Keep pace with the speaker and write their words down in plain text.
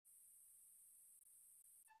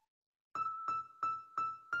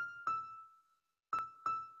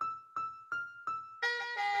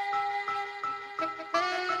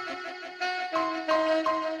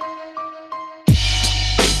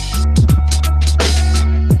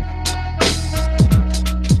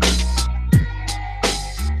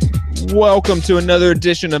Welcome to another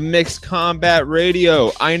edition of Mixed Combat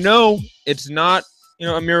Radio. I know it's not,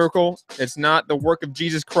 a miracle. It's not the work of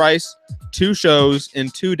Jesus Christ. 2 shows in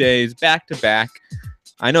 2 days, back to back.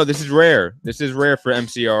 I know this is rare. This is rare for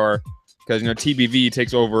MCR because, TBV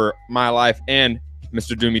takes over my life and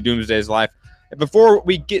Mr. Doomy Doomsday's life. And before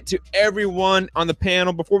we get to everyone on the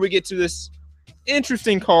panel, before we get to this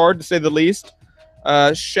interesting card, to say the least,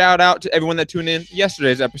 shout out to everyone that tuned in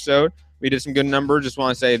yesterday's episode. We did some good numbers. Just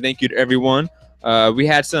want to say thank you to everyone. We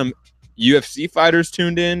had some UFC fighters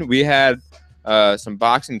tuned in. We had some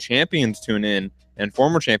boxing champions tune in and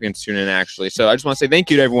former champions tune in, actually. So I just want to say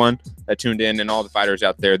thank you to everyone that tuned in and all the fighters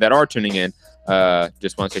out there that are tuning in.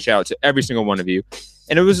 Just want to say shout out to every single one of you.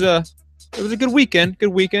 And it was a good weekend.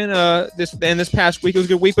 This past week it was a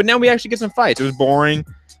good week. But now we actually get some fights. It was boring.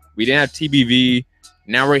 We didn't have TBV.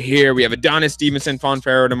 Now we're here. We have Adonis Stevenson,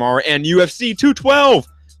 Fonfero tomorrow, and UFC 212.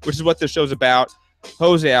 Which is what this show's about.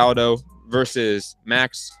 Jose Aldo versus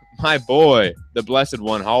Max, my boy, the blessed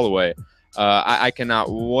one, Holloway. I cannot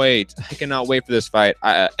wait. I cannot wait for this fight.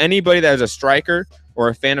 Anybody that is a striker or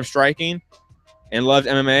a fan of striking and loves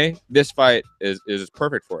MMA, this fight is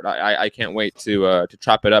perfect for it. I can't wait to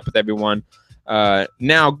chop it up with everyone.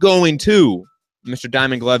 Now going to Mr.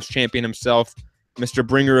 Diamond Gloves champion himself, Mr.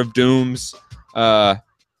 Bringer of Dooms.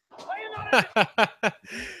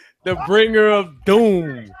 The bringer of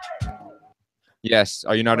doom. Yes.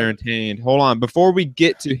 Are you not entertained? Hold on. Before we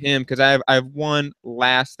get to him, because I have one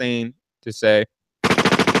last thing to say.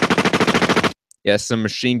 Yes, some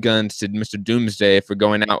machine guns to Mr. Doomsday for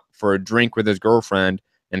going out for a drink with his girlfriend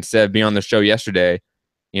instead of being on the show yesterday.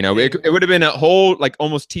 It would have been a whole,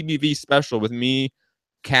 almost TBV special with me,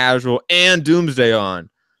 Casual, and Doomsday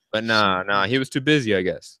on. But nah, he was too busy, I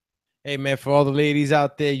guess. Hey, man, for all the ladies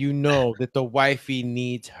out there, you know that the wifey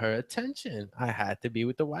needs her attention. I had to be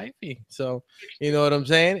with the wifey. So, you know what I'm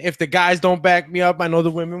saying? If the guys don't back me up, I know the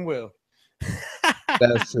women will.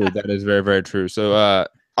 That's true. That is very, very true. So,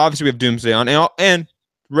 obviously, we have Doomsday on. And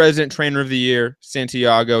resident trainer of the year,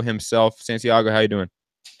 Santiago himself. Santiago, how you doing?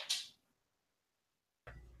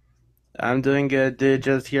 I'm doing good, dude.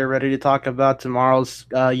 Just here ready to talk about tomorrow's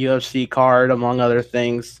UFC card, among other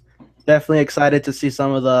things. Definitely excited to see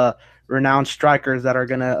some of the renowned strikers that are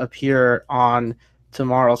going to appear on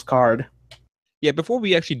tomorrow's card. Yeah, before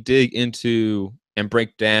we actually dig into and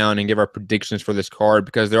break down and give our predictions for this card,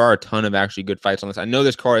 because there are a ton of actually good fights on this. I know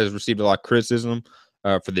this card has received a lot of criticism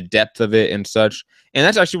for the depth of it and such. And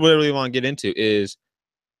that's actually what I really want to get into is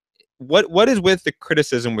what is with the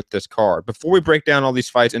criticism with this card? Before we break down all these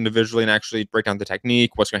fights individually and actually break down the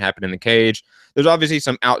technique, what's going to happen in the cage, there's obviously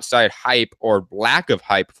some outside hype or lack of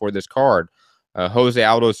hype for this card. Jose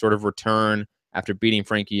Aldo's sort of return after beating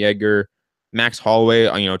Frankie Edgar, Max Holloway,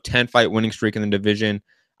 10-fight winning streak in the division.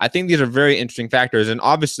 I think these are very interesting factors. And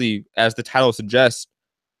obviously, as the title suggests,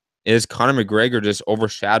 is Conor McGregor just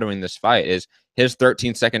overshadowing this fight? Is his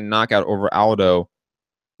 13-second knockout over Aldo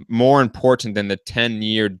more important than the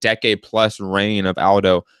 10-year, decade-plus reign of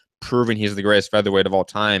Aldo, proving he's the greatest featherweight of all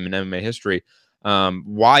time in MMA history?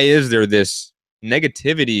 Why is there this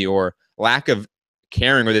negativity or lack of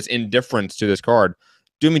caring or this indifference to this card?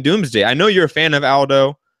 Doomy Doomsday, I know you're a fan of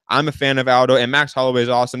Aldo. I'm a fan of Aldo, and Max Holloway is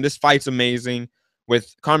awesome. This fight's amazing.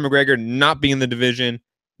 With Conor McGregor not being in the division,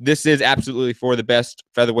 this is absolutely for the best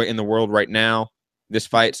featherweight in the world right now. This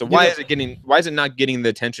fight. So why is it not getting the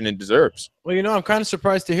attention it deserves? Well, I'm kind of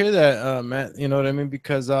surprised to hear that, Matt. You know what I mean?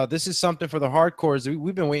 Because this is something for the hardcores.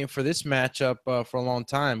 We've been waiting for this matchup for a long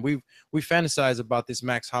time. We fantasize about this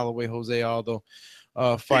Max Holloway Jose Aldo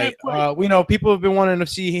fight. We know people have been wanting to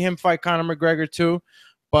see him fight Conor McGregor too,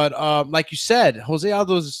 but like you said, Jose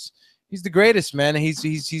Aldo's he's the greatest, man.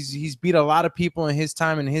 He's beat a lot of people in his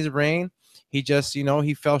time in his reign. He just,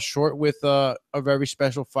 he fell short with a very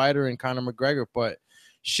special fighter in Conor McGregor. But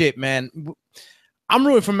shit, man, I'm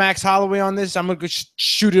rooting for Max Holloway on this. I'm going to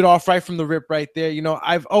shoot it off right from the rip right there.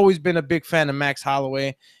 I've always been a big fan of Max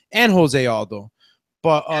Holloway and Jose Aldo.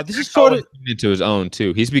 But this is sort of into his own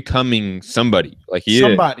too. He's becoming somebody. Like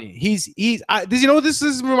somebody. He's you know what this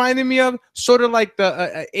is reminding me of? Sort of like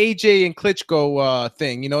the AJ and Klitschko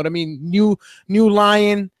thing. You know what I mean? New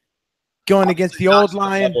lion going against the old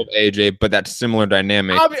lion. AJ, but that similar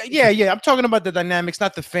dynamic. Yeah. I'm talking about the dynamics,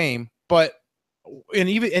 not the fame. But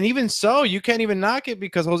even so, you can't even knock it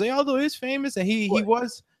because Jose Aldo is famous and he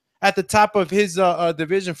was at the top of his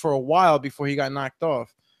division for a while before he got knocked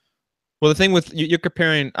off. Well, the thing with you're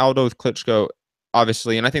comparing Aldo with Klitschko,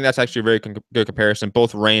 obviously, and I think that's actually a very good comparison.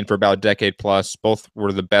 Both reigned for about a decade plus. Both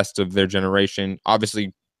were the best of their generation.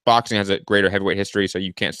 Obviously, boxing has a greater heavyweight history, so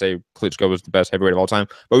you can't say Klitschko was the best heavyweight of all time.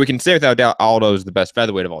 But we can say without doubt Aldo is the best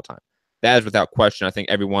featherweight of all time. That is without question. I think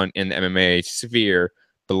everyone in the MMA sphere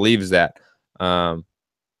believes that.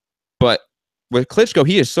 But with Klitschko,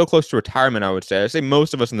 he is so close to retirement, I would say. I say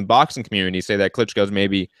most of us in the boxing community say that Klitschko's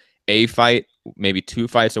maybe a fight, maybe 2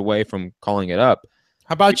 fights away from calling it up.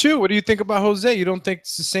 How about you? What do you think about Jose? You don't think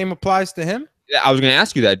the same applies to him? I was going to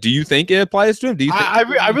ask you that. Do you think it applies to him? Do you think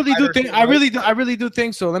I really do think I really do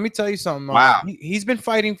think so. Let me tell you something. Wow. He's been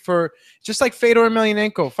fighting for, just like Fedor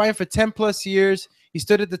Emelianenko, fighting for 10 plus years. He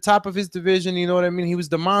stood at the top of his division. You know what I mean? He was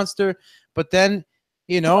the monster. But then,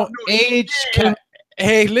 age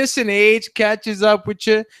age catches up with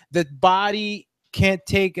you. The body can't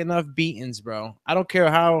take enough beatings, bro. I don't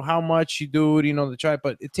care how much you do, to try,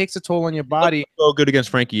 but it takes a toll on your body. So good against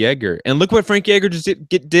Frankie Edgar, and look what Frankie Edgar just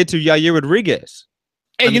did to Yair Rodriguez.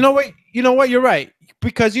 Hey, you know what? You're right,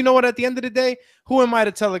 because you know what? At the end of the day, who am I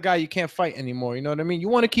to tell a guy you can't fight anymore? You know what I mean? You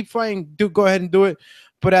want to keep fighting, go ahead and do it.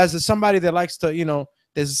 But as somebody that likes to,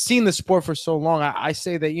 that's seen the sport for so long, I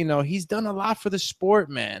say that he's done a lot for the sport,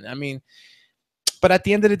 man. I mean, but at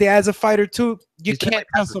the end of the day, as a fighter too, you can't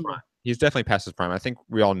tell someone. He's definitely past his prime. I think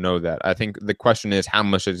we all know that. I think the question is, how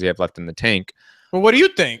much does he have left in the tank? Well, what do you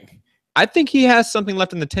think? I think he has something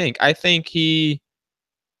left in the tank. I think the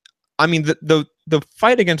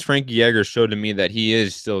fight against Frankie Edgar showed to me that he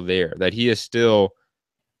is still there, that he is still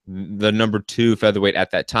the number 2 featherweight at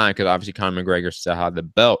that time, because obviously Conor McGregor still had the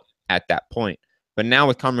belt at that point. But now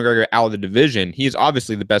with Conor McGregor out of the division, he is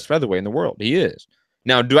obviously the best featherweight in the world. He is.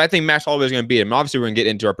 Now, do I think Max Holloway is going to beat him? Obviously, we're going to get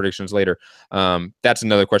into our predictions later. That's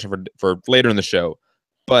another question for later in the show.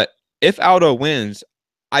 But if Aldo wins,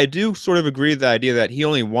 I do sort of agree with the idea that he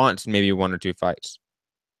only wants maybe 1 or 2 fights,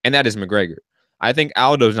 and that is McGregor. I think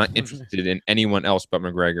Aldo's not interested in anyone else but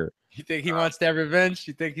McGregor. You think he wants that revenge?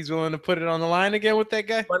 You think he's willing to put it on the line again with that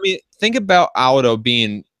guy? I mean, think about Aldo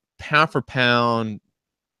being pound for pound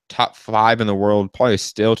top 5 in the world, probably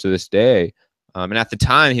still to this day. And at the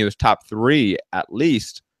time, he was top 3 at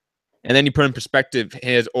least. And then you put in perspective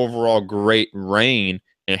his overall great reign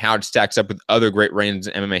and how it stacks up with other great reigns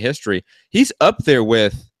in MMA history. He's up there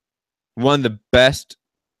with one of the best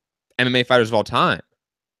MMA fighters of all time.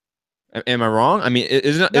 Am I wrong? I mean,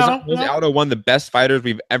 isn't Aldo one of the best fighters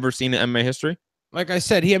we've ever seen in MMA history? Like I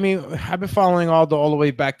said, I've been following Aldo all the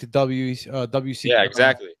way back to WC. Yeah,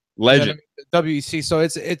 exactly. Legend. WEC. So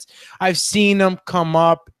it's I've seen him come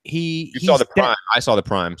up. You saw the prime. I saw the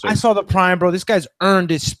prime. So. I saw the prime, bro. This guy's earned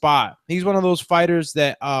his spot. He's one of those fighters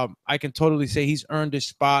that I can totally say he's earned his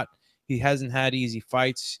spot. He hasn't had easy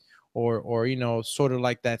fights or sort of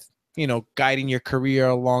like that, guiding your career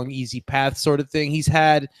along easy path sort of thing. He's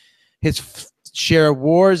had his share of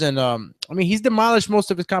wars, and he's demolished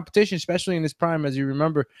most of his competition, especially in his prime, as you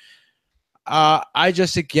remember. I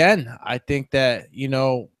think that,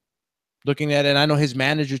 looking at it, I know his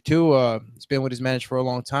manager too. He's been with his manager for a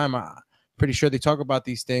long time. I'm pretty sure they talk about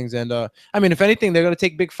these things. And if anything, they're gonna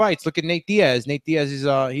take big fights. Look at Nate Diaz. Nate Diaz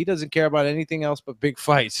is he doesn't care about anything else but big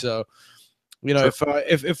fights. So,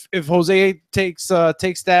 if Jose takes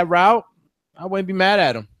that route, I wouldn't be mad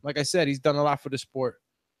at him. Like I said, he's done a lot for the sport.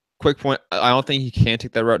 Quick point: I don't think he can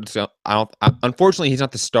take that route. Unfortunately, he's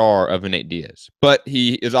not the star of Nate Diaz, but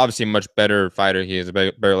he is obviously a much better fighter. He has a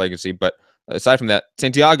better legacy. But aside from that,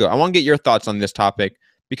 Santiago, I want to get your thoughts on this topic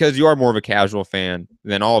because you are more of a casual fan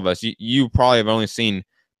than all of us. You probably have only seen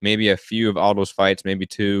maybe a few of Aldo's fights, maybe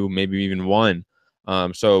 2, maybe even 1.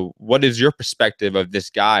 So, what is your perspective of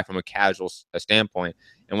this guy from a casual standpoint,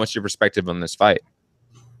 and what's your perspective on this fight?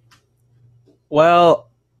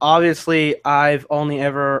 Well, obviously, I've only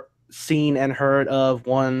ever seen and heard of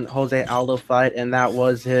one Jose Aldo fight, and that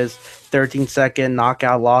was his 13-second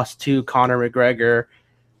knockout loss to Conor McGregor.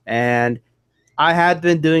 And I had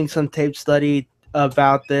been doing some tape study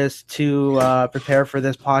about this to prepare for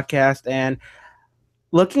this podcast, and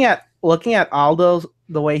looking at Aldo's,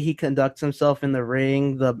 the way he conducts himself in the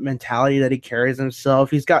ring, the mentality that he carries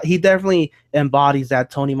himself, he definitely embodies that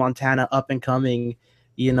Tony Montana up and coming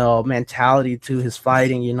mentality to his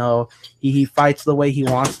fighting. He fights the way he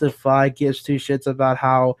wants to fight, gives 2 shits about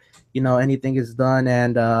how anything is done,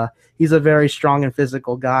 and he's a very strong and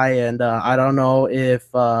physical guy. And I don't know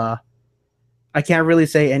if I can't really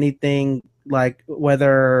say anything like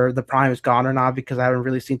whether the prime is gone or not, because I haven't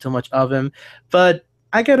really seen too much of him, but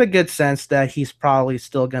I get a good sense that he's probably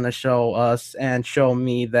still gonna show us and show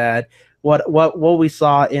me that what we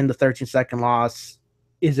saw in the 13-second loss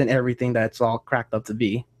isn't everything that's all cracked up to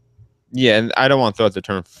be. Yeah, and I don't want to throw out the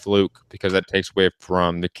term fluke because that takes away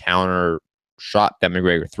from the counter shot that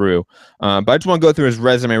McGregor threw. But I just want to go through his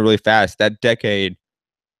resume really fast. That decade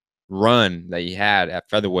run that he had at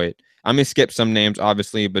featherweight. I'm going to skip some names,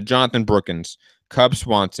 obviously, but Jonathan Brookins, Cub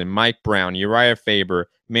Swanson, Mike Brown, Uriah Faber,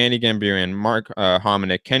 Manny Gambarian, Mark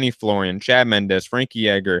Hominick, Kenny Florian, Chad Mendes, Frankie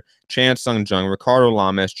Edgar, Chan Sung Jung, Ricardo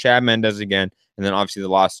Lamas, Chad Mendes again, and then obviously the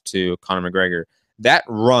loss to Conor McGregor. That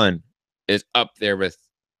run is up there with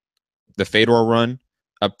the Fedor run,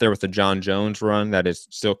 up there with the John Jones run that is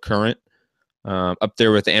still current, up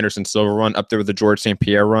there with the Anderson Silva run, up there with the George St.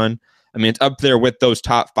 Pierre run. I mean, it's up there with those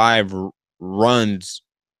top 5 runs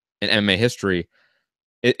in MMA history.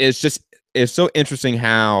 It's so interesting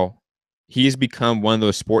how he's become one of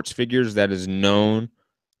those sports figures that is known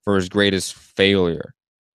for his greatest failure,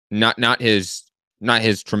 not his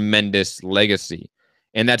tremendous legacy,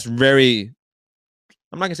 and that's very,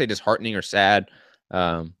 I'm not gonna say disheartening or sad,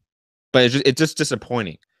 but it's just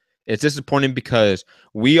disappointing. It's disappointing because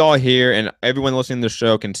we all here and everyone listening to the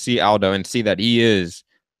show can see Aldo and see that he is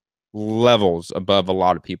levels above a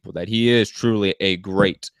lot of people, that he is truly a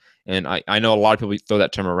great. And I know a lot of people throw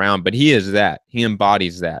that term around, but he is that. He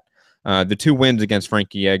embodies that. The 2 wins against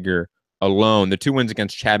Frankie Edgar alone, the 2 wins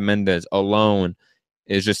against Chad Mendes alone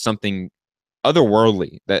is just something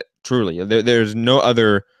otherworldly. That truly, there's no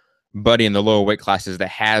other buddy in the lower weight classes that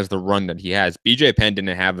has the run that he has. BJ Penn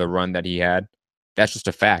didn't have the run that he had. That's just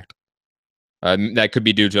a fact. That could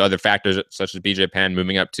be due to other factors, such as BJ Penn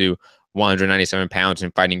moving up to 197 pounds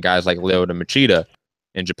and fighting guys like Lyoto Machida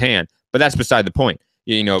in Japan. But that's beside the point.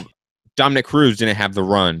 You know, Dominic Cruz didn't have the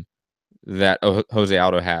run that Jose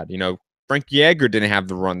Aldo had. You know, Frankie Edgar didn't have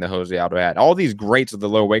the run that Jose Aldo had. All these greats of the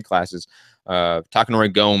lower weight classes,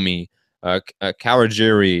 Takanori Gomi,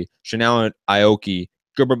 Kawajiri, Chanel Aoki,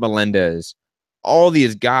 Gilbert Melendez, all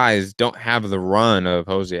these guys don't have the run of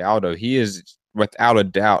Jose Aldo. He is, without a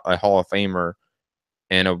doubt, a Hall of Famer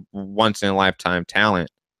and a once-in-a-lifetime talent.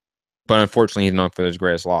 But unfortunately, he's known for his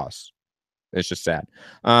greatest loss. It's just sad.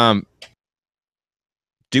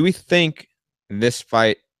 Do we think this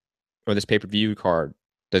fight or this pay-per-view card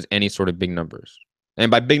does any sort of big numbers? And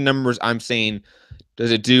by big numbers, I'm saying,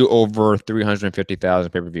 does it do over 350,000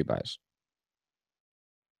 pay-per-view buys?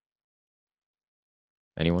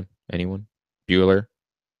 Anyone? Bueller?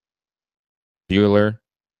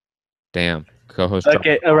 Damn. Co-host.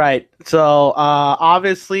 Okay, all right. So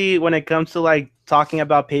obviously, when it comes to like talking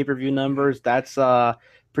about pay-per-view numbers, that's a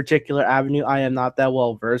particular avenue I am not that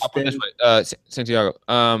well versed in. This way, Santiago.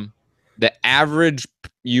 The average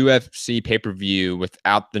UFC pay-per-view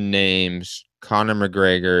without the names Conor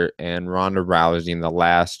McGregor and Ronda Rousey in the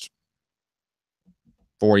last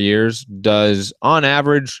 4 years does on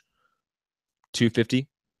average 250,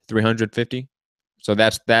 350. So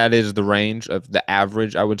that is the range of the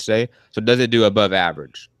average, I would say. So does it do above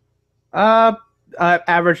average?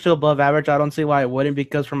 Average to above average. I don't see why it wouldn't,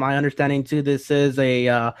 because from my understanding too, this is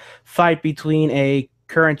a fight between a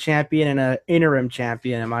current champion and an interim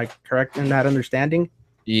champion. Am I correct in that understanding?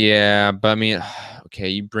 Yeah, but I mean, okay,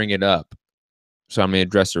 you bring it up, so I'm gonna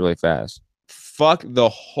address it really fast. Fuck the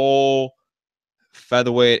whole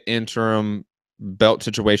featherweight interim belt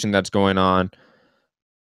situation that's going on,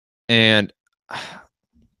 and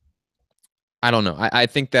I don't know. I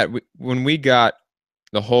think that when we got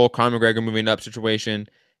the whole Conor McGregor moving up situation,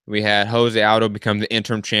 we had Jose Aldo become the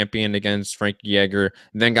interim champion against Frankie Edgar,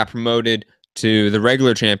 then got promoted to the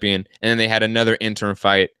regular champion, and then they had another interim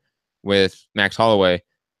fight with Max Holloway.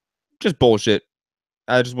 Just bullshit.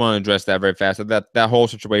 I just want to address that very fast. That whole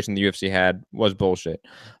situation the UFC had was bullshit.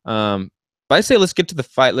 But I say let's get to the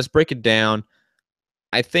fight. Let's break it down.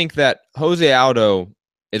 I think that Jose Aldo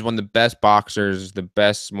is one of the best boxers, the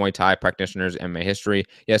best Muay Thai practitioners in MMA history.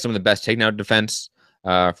 He has some of the best takedown defense.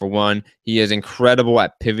 For one, he is incredible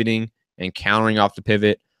at pivoting and countering off the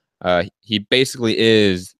pivot. He basically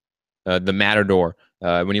is the matador.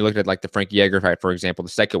 When you looked at like the Frankie Edgar fight, for example, the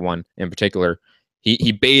second one in particular,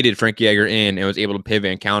 he baited Frankie Edgar in and was able to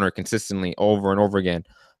pivot and counter consistently over and over again.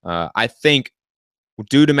 I think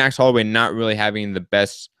due to Max Holloway not really having the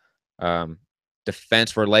best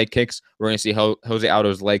defense for leg kicks, we're going to see Jose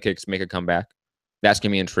Aldo's leg kicks make a comeback. That's going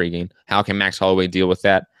to be intriguing. How can Max Holloway deal with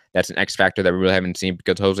that? That's an X factor that we really haven't seen,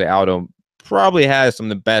 because Jose Aldo probably has some of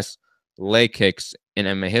the best leg kicks in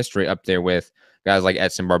MMA history, up there with guys like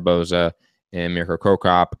Edson Barboza and Mirko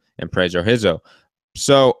Krokop and Prezio Hizzo.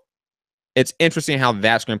 So it's interesting how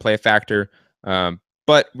that's going to play a factor.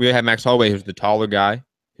 But we have Max Holloway, who's the taller guy,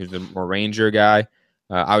 who's the more ranger guy.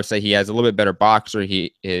 I would say he has a little bit better boxer.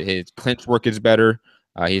 His clinch work is better.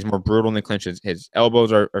 He's more brutal in the clinch. His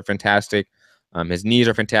elbows are fantastic. His knees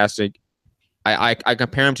are fantastic. I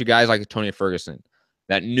compare him to guys like Tony Ferguson,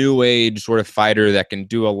 that new age sort of fighter that can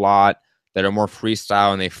do a lot, that are more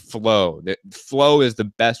freestyle and they flow. Flow is the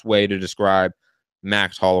best way to describe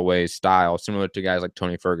Max Holloway's style, similar to guys like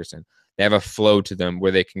Tony Ferguson. They have a flow to them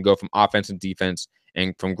where they can go from offense and defense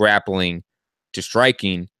and from grappling to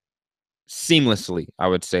striking seamlessly. I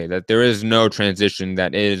would say that there is no transition,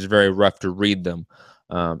 that it is very rough to read them.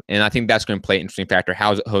 And I think that's going to play an interesting factor.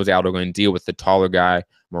 How is Jose Aldo going to deal with the taller guy,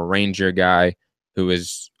 more rangier guy who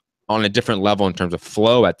is on a different level in terms of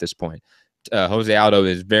flow at this point? Jose Aldo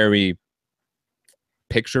is very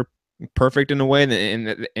picture perfect in a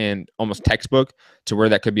way and almost textbook, to where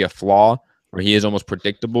that could be a flaw, where he is almost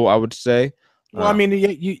predictable, I would say. Well, I mean,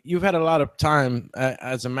 you've had a lot of time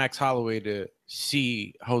as a Max Holloway to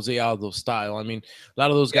see Jose Aldo's style. I mean, a lot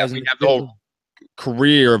of those guys we have the whole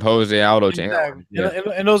career of Jose Aldo. Exactly.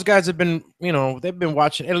 And those guys have been, they've been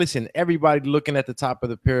watching. And listen, everybody looking at the top of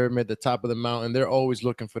the pyramid, the top of the mountain, they're always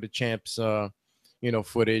looking for the champs,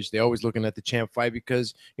 footage. They're always looking at the champ fight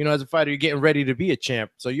because, as a fighter, you're getting ready to be a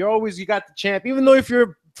champ. So you got the champ, even though if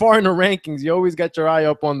you're far in the rankings, you always got your eye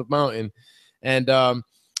up on the mountain. And,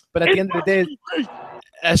 but at the end of the day,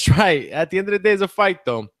 that's right. At the end of the day, it's a fight,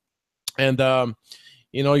 though. And,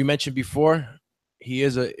 you mentioned before, he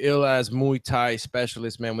is a ill-ass Muay Thai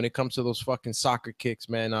specialist, man. When it comes to those fucking soccer kicks,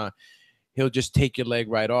 man, he'll just take your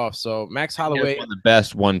leg right off. So Max Holloway, one of the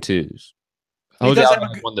best 1-2s. Jose Aldo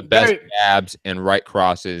has one of the best jabs and right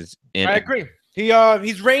crosses. I agree.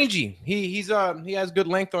 He's rangy. He has good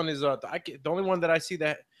length on his. The only one that I see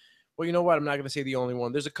that. Well, you know what? I'm not gonna say the only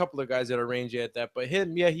one. There's a couple of guys that are rangy at that, but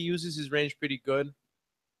him, yeah, he uses his range pretty good.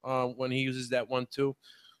 When he uses that 1-2.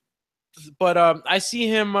 But I see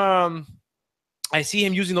him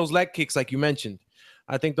using those leg kicks like you mentioned.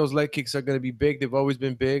 I think those leg kicks are going to be big. They've always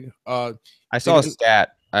been big. I saw a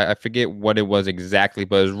stat. I forget what it was exactly,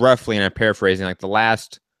 but it was roughly, and I'm paraphrasing, like the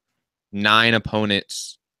last 4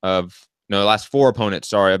 opponents, of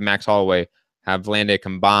Max Holloway have landed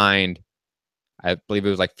combined, I believe it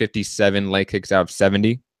was like 57 leg kicks out of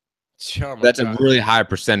 70. Oh that's God. A really high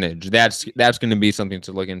percentage. That's going to be something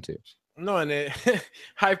to look into. No, and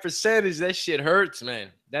high percentage, that shit hurts, man.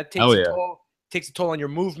 That takes a toll. Takes a toll on your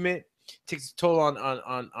movement. Takes a toll on.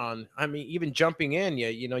 I mean, even jumping in,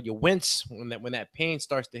 you wince when that pain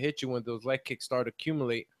starts to hit you when those leg kicks start to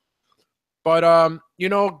accumulate. But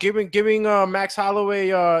giving Max Holloway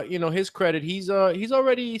his credit, he's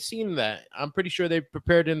already seen that. I'm pretty sure they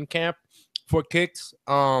prepared in camp for kicks.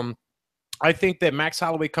 I think that Max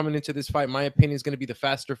Holloway coming into this fight, in my opinion, is going to be the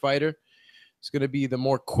faster fighter. It's going to be the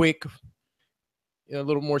more quick, a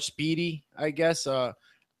little more speedy, I guess. I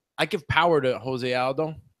give power to Jose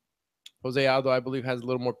Aldo. Jose Aldo, I believe, has a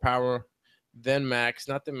little more power than Max.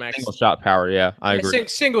 Not that Max. Single shot power, yeah, I agree.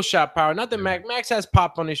 Single shot power. Not that Max. Max has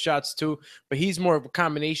pop on his shots too, but he's more of a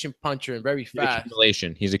combination puncher and very fast.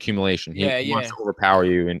 He's accumulation. He wants to overpower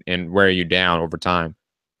you and wear you down over time.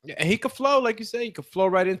 Yeah, and he could flow, like you say. He could flow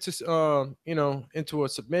right into, into a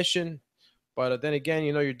submission. But then again,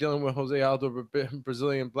 you're dealing with Jose Aldo,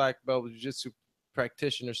 Brazilian black belt jiu-jitsu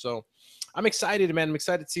practitioner. So I'm excited, man. I'm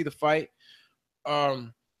excited to see the fight.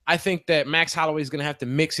 I think that Max Holloway is going to have to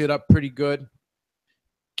mix it up pretty good.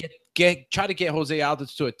 Try to get Jose Aldo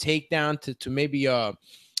to a takedown, to maybe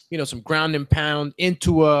some ground and pound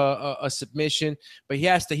into a submission. But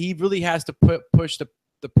he really has to push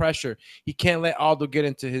the pressure. He can't let Aldo get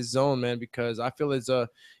into his zone, man, because I feel as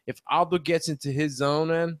if Aldo gets into his zone,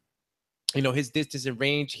 man, his distance and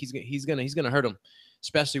range, he's gonna hurt him,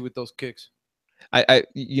 especially with those kicks.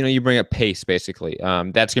 You bring up pace, basically.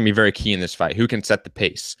 That's gonna be very key in this fight. Who can set the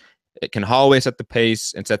pace? Can Holloway set the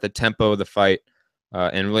pace and set the tempo of the fight,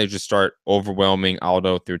 and really just start overwhelming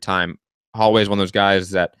Aldo through time? Holloway is one of those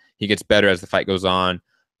guys that he gets better as the fight goes on.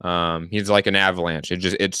 He's like an avalanche.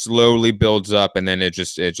 It slowly builds up, and then it's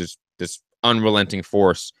just this unrelenting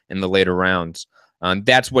force in the later rounds.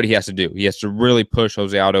 That's what he has to do. He has to really push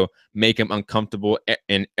Jose Aldo, make him uncomfortable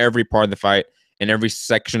in every part of the fight, in every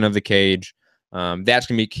section of the cage. That's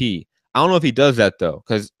going to be key. I don't know if he does that, though,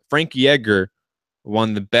 because Frankie Edgar, one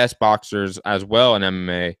of the best boxers as well in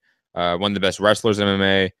MMA, one of the best wrestlers in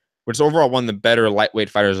MMA, which is overall one of the better lightweight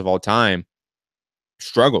fighters of all time,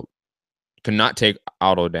 struggled. Could not take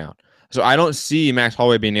Aldo down. So I don't see Max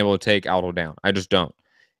Holloway being able to take Aldo down. I just don't.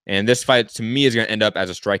 And this fight, to me, is going to end up as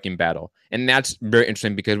a striking battle. And that's very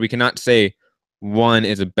interesting because we cannot say one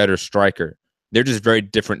is a better striker. They're just very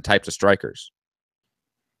different types of strikers.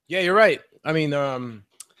 Yeah, you're right. I mean,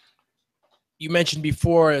 you mentioned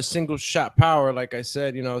before a single shot power. Like I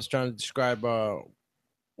said, I was trying to describe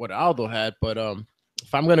what Aldo had. But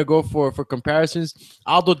if I'm going to go for comparisons,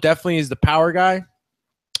 Aldo definitely is the power guy.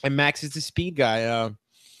 And Max is the speed guy.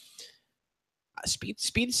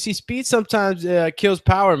 Speed sometimes kills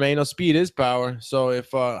power, man. Speed is power. So if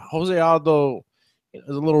Jose Aldo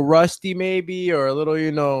a little rusty, maybe, or a little,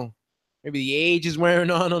 maybe the age is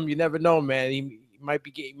wearing on him. You never know, man. He might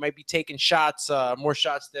be taking shots, more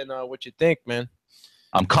shots than what you think, man.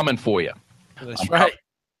 I'm coming for you. That's right.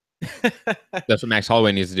 That's what Max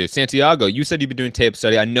Holloway needs to do. Santiago, you said you've been doing tape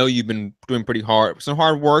study. I know you've been doing some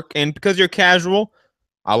hard work, and because you're casual,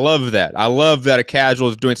 I love that. I love that a casual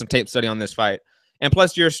is doing some tape study on this fight. And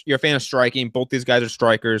plus, you're a fan of striking. Both these guys are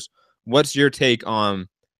strikers. What's your take on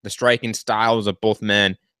the striking styles of both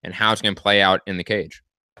men and how it's going to play out in the cage?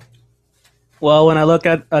 Well, when I look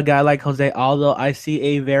at a guy like Jose Aldo, I see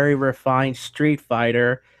a very refined street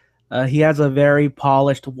fighter. He has a very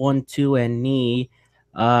polished 1-2 and knee.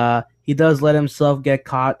 He does let himself get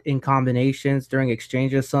caught in combinations during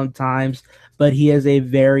exchanges sometimes, but he is a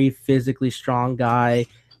very physically strong guy.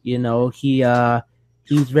 He's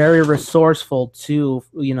very resourceful too,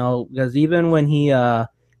 because even when he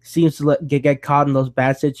seems to get caught in those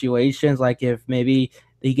bad situations, like if maybe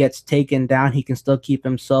he gets taken down, he can still keep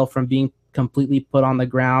himself from being completely put on the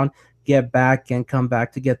ground, get back and come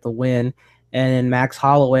back to get the win. And in Max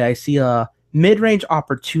Holloway, I see a mid-range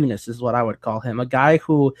opportunist is what I would call him. A guy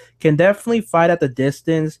who can definitely fight at the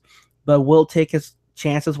distance, but will take his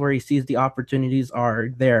chances where he sees the opportunities are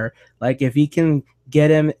there. Like if he can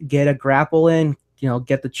get a grapple in,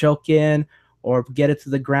 get the choke in or get it to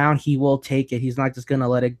the ground, he will take it. He's not just going to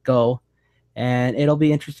let it go. And it'll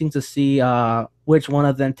be interesting to see which one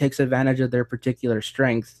of them takes advantage of their particular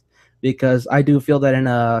strengths, because I do feel that in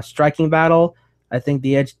a striking battle, I think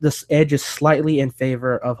this edge is slightly in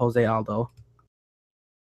favor of Jose Aldo.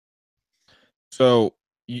 So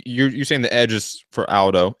you're saying the edge is for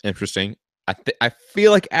Aldo. Interesting. I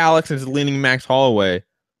feel like Alex is leaning Max Holloway.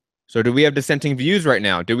 So do we have dissenting views right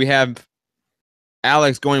now? Do we have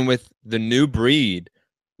Alex going with the new breed,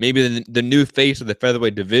 maybe the new face of the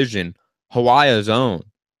featherweight division, Hawaii's own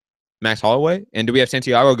Max Holloway? And do we have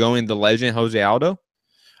Santiago going the legend Jose Aldo?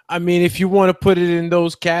 I mean, if you want to put it in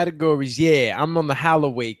those categories, yeah, I'm on the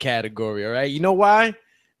Holloway category, all right? You know why?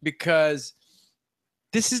 Because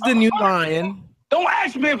this is the new lion. Don't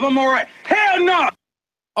ask me if I'm all right. Hell no.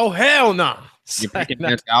 Oh, hell no. You're picking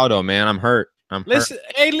against Aldo, man. I'm hurt. Listen.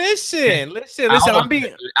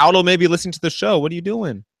 Aldo may be listening to the show. What are you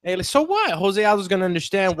doing? Hey, so what? Jose Aldo's going to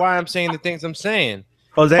understand why I'm saying the things I'm saying.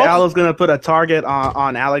 Jose Aldo's going to put a target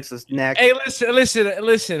on Alex's neck. Hey,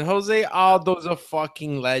 listen. Jose Aldo's a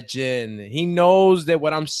fucking legend. He knows that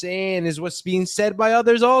what I'm saying is what's being said by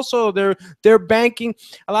others also. They're banking.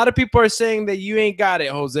 A lot of people are saying that you ain't got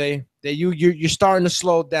it, Jose, that you're starting to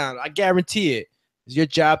slow down. I guarantee it. It's your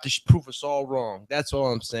job to prove us all wrong. That's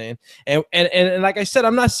all I'm saying. And like I said,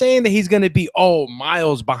 I'm not saying that he's going to be,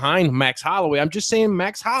 miles behind Max Holloway. I'm just saying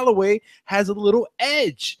Max Holloway has a little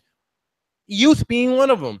edge. Youth being one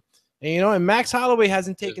of them, and Max Holloway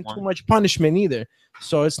hasn't taken too much punishment either.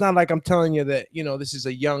 So it's not like I'm telling you that, this is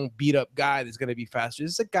a young beat up guy that's going to be faster.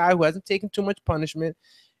 This is a guy who hasn't taken too much punishment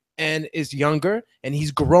and is younger, and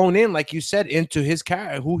he's grown in, like you said, into his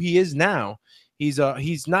character, who he is now. He's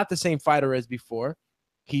not the same fighter as before.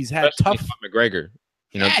 He's had tough McGregor.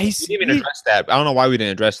 We didn't even address that. I don't know why we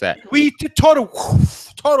didn't address that. We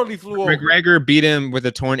totally flew over. McGregor beat him with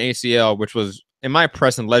a torn ACL, which was, in my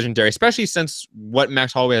impression, legendary, especially since what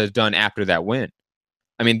Max Holloway has done after that win.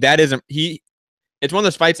 I mean, it's one of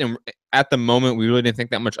those fights, and at the moment, we really didn't think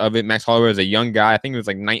that much of it. Max Holloway was a young guy. I think he was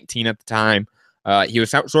like 19 at the time. He was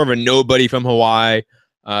sort of a nobody from Hawaii.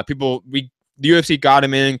 The UFC got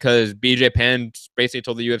him in because BJ Penn basically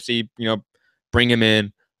told the UFC, bring him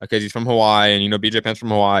in because he's from Hawaii, and BJ Penn's from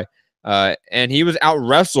Hawaii. And he was out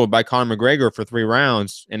wrestled by Conor McGregor for 3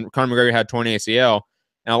 rounds, and Conor McGregor had torn ACL.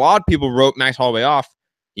 And a lot of people wrote Max Holloway off.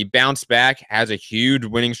 He bounced back, has a huge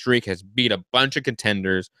winning streak, has beat a bunch of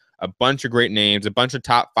contenders, a bunch of great names, a bunch of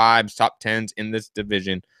top 5s, top 10s in this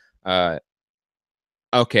division. Okay,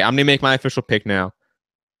 I'm going to make my official pick now.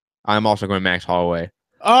 I'm also going Max Holloway.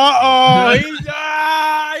 He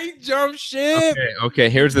jumped ship. Okay,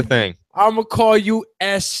 here's the thing. I'm going to call you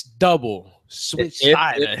S double. Switch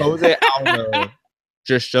side. If Jose Aldo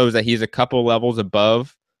just shows that he's a couple levels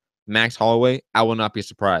above Max Holloway, I will not be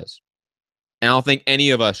surprised. And I don't think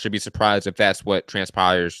any of us should be surprised if that's what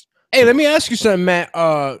transpires. Hey, let me ask you something, Matt.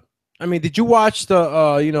 Did you watch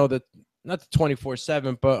the not the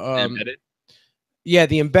 24/7, but Embedded? Yeah,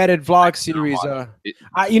 the embedded vlog series.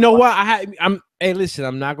 You know what? Hey, listen,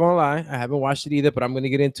 I'm not gonna lie. I haven't watched it either, but I'm gonna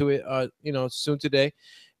get into it soon today.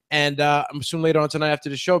 And I'm soon later on tonight after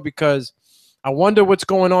the show, because I wonder what's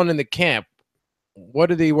going on in the camp.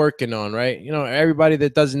 What are they working on, right? Everybody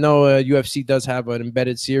that doesn't know, UFC does have an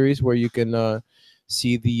embedded series where you can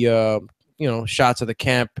see the shots of the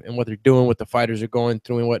camp and what they're doing, what the fighters are going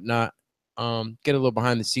through and whatnot. get a little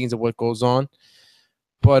behind the scenes of what goes on.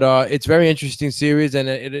 But it's very interesting series, and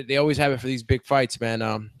they always have it for these big fights,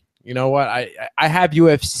 man. You know what? I have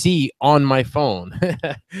UFC on my phone.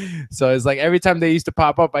 So it's like every time they used to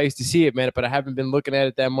pop up, I used to see it, man. But I haven't been looking at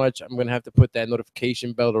it that much. I'm going to have to put that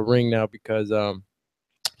notification bell to ring now because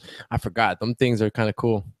I forgot. Them things are kind of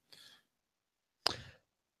cool.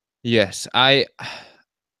 Yes, I'll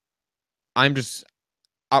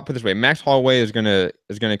put it this way. Max Holloway is gonna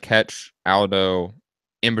catch Aldo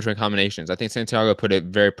in between combinations. I think Santiago put it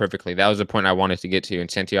very perfectly. That was the point I wanted to get to,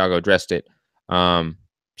 and Santiago addressed it.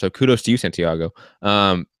 So kudos to you, Santiago.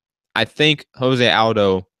 I think Jose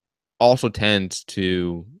Aldo also tends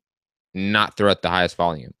to not throw at the highest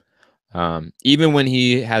volume. Even when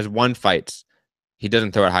he has won fights, he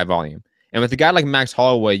doesn't throw at high volume. And with a guy like Max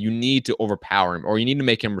Holloway, you need to overpower him, or you need to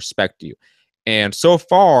make him respect you. And so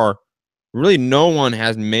far, really no one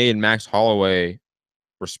has made Max Holloway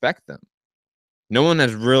respect them. No one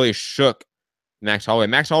has really shook Max Holloway.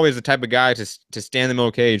 Max Holloway is the type of guy to stand in the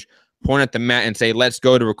middle cage, point at the mat, and say, let's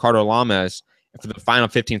go to Ricardo Lamas for the final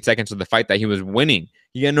 15 seconds of the fight that he was winning.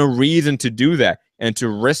 He had no reason to do that and to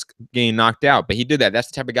risk getting knocked out. But he did that. That's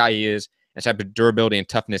the type of guy he is. That's the type of durability and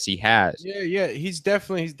toughness he has. Yeah. He's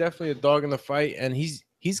definitely a dog in the fight, and he's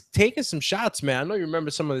taken some shots, man. I know you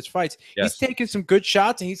remember some of his fights. Yes. He's taken some good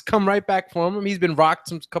shots, and he's come right back from him. He's been rocked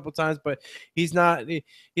some couple times, but he's not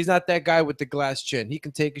that guy with the glass chin. He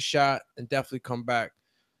can take a shot and definitely come back.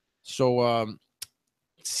 So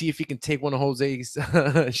see if he can take one of Jose's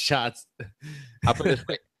shots. I'll put it this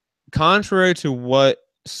way. Contrary to what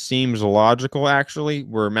seems logical, actually,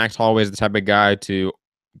 where Max Holloway is the type of guy to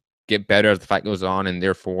get better as the fight goes on, and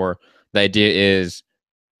therefore the idea is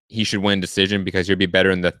he should win decision because he'll be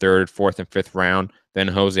better in the third, fourth, and fifth round than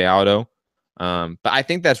Jose Aldo. But I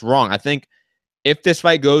think that's wrong. I think if this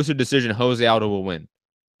fight goes to decision, Jose Aldo will win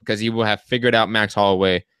because he will have figured out Max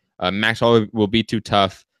Holloway. Max Holloway will be too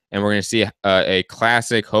tough, and we're going to see a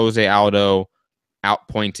classic Jose Aldo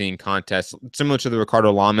outpointing contest, similar to the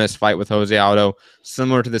Ricardo Lamas fight with Jose Aldo,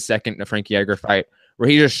 similar to the second Frankie Edgar fight, where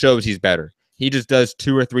he just shows he's better. He just does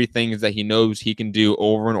 2 or 3 things that he knows he can do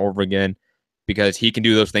over and over again, because he can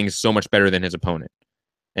do those things so much better than his opponent.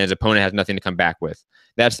 And his opponent has nothing to come back with.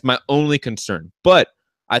 That's my only concern. But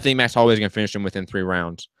I think Max Holloway is going to finish him within 3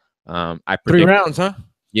 rounds. I predict, 3 rounds, huh?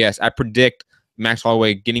 Yes, I predict Max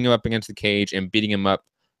Holloway getting him up against the cage and beating him up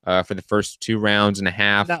for the first 2 rounds and a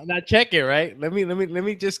half. Now check it, right? Let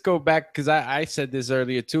me just go back, because I said this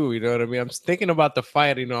earlier too. You know what I mean? I'm thinking about the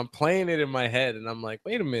fight. You know, I'm playing it in my head, and I'm like,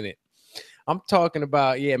 wait a minute. I'm talking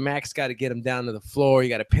about, Max got to get him down to the floor. You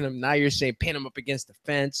got to pin him. Now you're saying pin him up against the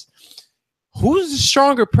fence. Who's the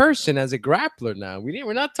stronger person as a grappler now?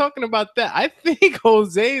 We're not talking about that. I think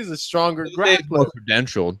Jose is a stronger grappler. More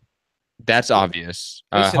credentialed. That's obvious.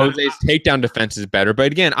 Jose's takedown defense is better.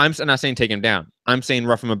 But again, I'm not saying take him down. I'm saying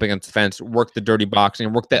rough him up against the fence, work the dirty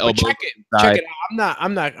boxing, work the elbow. Check it.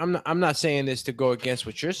 I'm not saying this to go against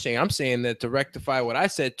what you're saying. I'm saying that to rectify what I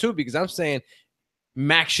said too, because I'm saying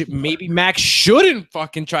Max shouldn't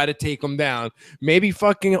fucking try to take him down. Maybe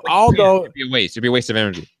fucking Aldo. It'd be a waste. It'd be a waste of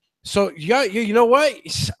energy. So you know what?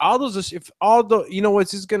 Aldo, you know what?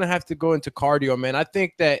 This is gonna have to go into cardio, man. I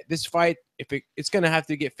think that this fight, it's gonna have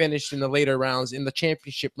to get finished in the later rounds, in the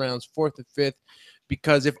championship rounds, 4th and 5th,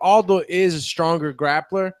 because if Aldo is a stronger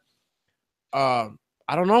grappler, I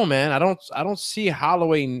don't know, man. I don't see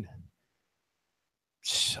Holloway.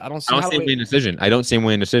 I don't see him winning decision. I don't see him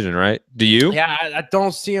winning decision, right? Do you? Yeah, I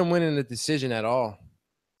don't see him winning the decision at all.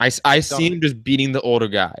 I see him just beating the older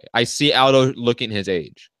guy. I see Aldo looking his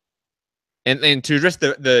age. And to address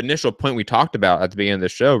the initial point we talked about at the beginning of the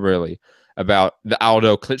show, really, about the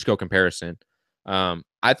Aldo-Klitschko comparison,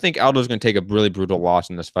 I think Aldo's going to take a really brutal loss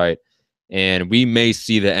in this fight, and we may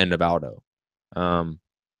see the end of Aldo. And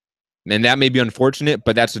that may be unfortunate,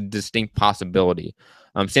 but that's a distinct possibility.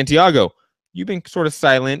 Santiago, you've been sort of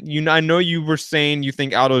silent. I know you were saying you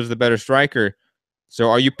think Aldo is the better striker. So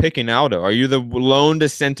are you picking Aldo? Are you the lone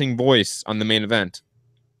dissenting voice on the main event?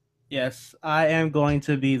 Yes, I am going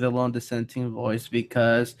to be the lone dissenting voice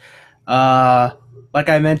because, like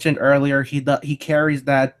I mentioned earlier, he carries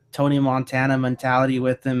that Tony Montana mentality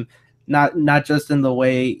with him, not just in the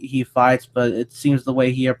way he fights, but it seems the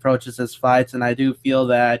way he approaches his fights. And I do feel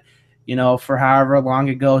that, for however long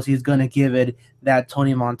it goes, he's going to give it that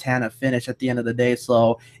Tony Montana finish at the end of the day.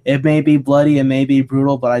 So it may be bloody, it may be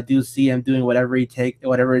brutal, but I do see him doing whatever it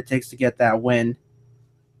takes to get that win.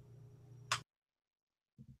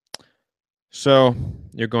 So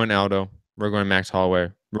you're going Aldo. We're going Max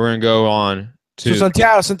Holloway. We're going to go on to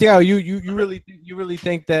Santiago. You really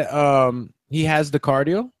think that he has the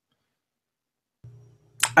cardio?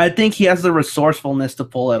 I think he has the resourcefulness to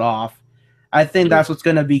pull it off. I think that's what's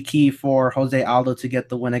going to be key for Jose Aldo to get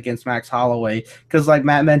the win against Max Holloway, because like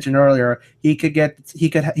Matt mentioned earlier, he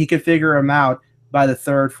could figure him out by the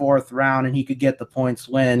third, fourth round, and he could get the points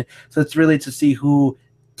win. So it's really to see who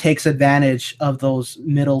takes advantage of those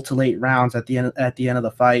middle to late rounds at the end of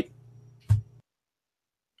the fight.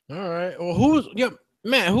 All right. Well,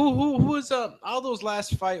 Matt? Who was Aldo's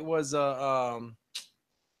last fight was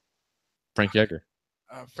Frank Yeager.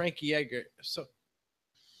 Frankie Yeager. So,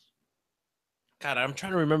 God, I'm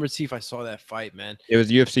trying to remember to see if I saw that fight, man. It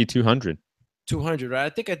was UFC 200. 200, right? I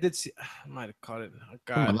think I did see. I might have caught it. Oh,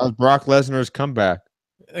 God. That was Brock Lesnar's comeback.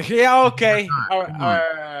 Yeah. Okay. All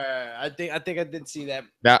right. I think I did see that.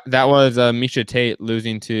 That was Misha Tate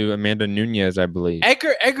losing to Amanda Nunes, I believe.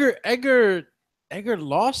 Edgar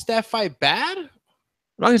lost that fight bad. I'm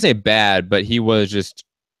not gonna say bad, but he was just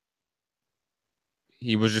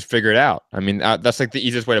figured out. I mean, that's like the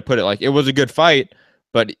easiest way to put it. Like, it was a good fight,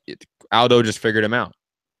 but Aldo just figured him out.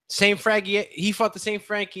 He fought the same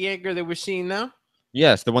Frankie Edgar that we're seeing now?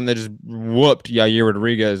 Yes, the one that just whooped Yair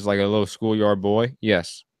Rodriguez like a little schoolyard boy.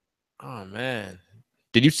 Yes. Oh, man.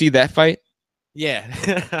 Did you see that fight? Yeah.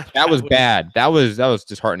 That was bad. That was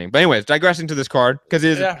disheartening. But anyways, digressing to this card, because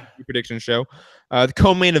it is a prediction show. The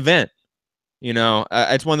co-main event. You know,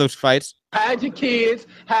 it's one of those fights. Hide your kids,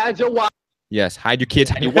 hide your wife. Yes, hide your kids,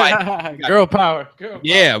 hide your wife. Girl power.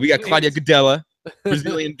 We got Claudia Gadelha,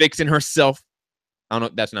 Brazilian vixen herself. I don't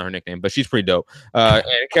know, that's not her nickname, but she's pretty dope. And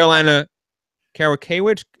Karolina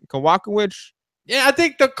Kowalkiewicz. Yeah, I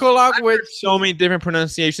think the Kowalkiewicz. So many different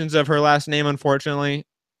pronunciations of her last name, unfortunately,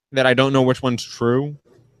 that I don't know which one's true.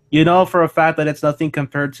 You know for a fact that it's nothing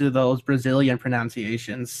compared to those Brazilian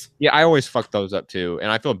pronunciations. Yeah, I always fuck those up too,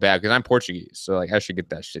 and I feel bad because I'm Portuguese, so like I should get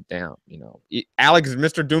that shit down. You know, Alex,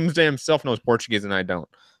 Mr. Doomsday himself knows Portuguese, and I don't.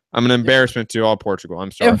 I'm an embarrassment to all Portugal.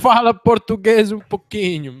 I'm sorry. Fala português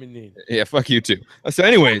pouquinho, menino. Yeah, fuck you too. So,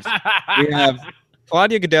 anyways, we have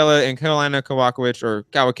Claudia Gadelha and Karolina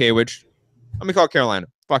Kowalkiewicz. Let me call it Karolina.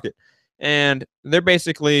 Fuck it. And they're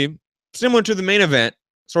basically similar to the main event,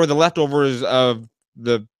 sort of the leftovers of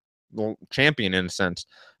the champion in a sense.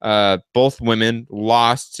 Both women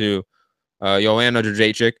lost to Joanna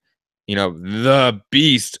Jędrzejczyk, you know, the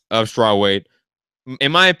beast of strawweight.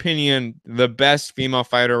 In my opinion, the best female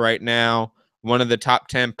fighter right now, one of the top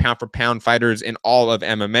 10 pound for pound fighters in all of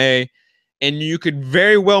MMA. And you could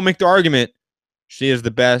very well make the argument she is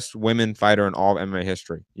the best women fighter in all of MMA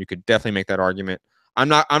history. You could definitely make that argument. I'm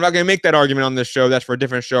not going to make that argument on this show. That's for a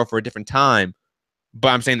different show for a different time. But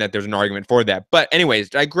I'm saying that there's an argument for that. But anyways,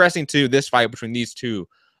 digressing to this fight between these two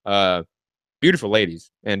beautiful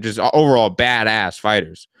ladies and just overall badass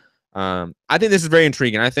fighters. I think this is very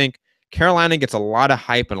intriguing. I think Karolina gets a lot of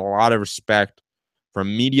hype and a lot of respect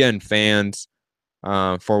from media and fans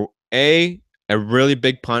for a really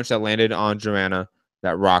big punch that landed on Joanna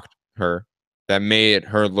that rocked her, that made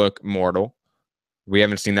her look mortal. We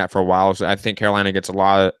haven't seen that for a while, so I think Karolina gets a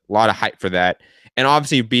lot of hype for that. And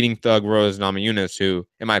obviously beating Thug Rose Namajunas, who,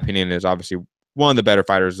 in my opinion, is obviously one of the better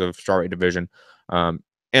fighters of strawweight division. And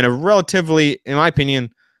a relatively, in my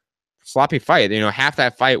opinion, sloppy fight. You know, half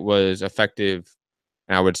that fight was effective.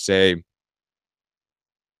 And I would say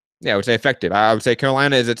effective. I would say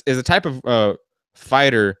Karolina is a type of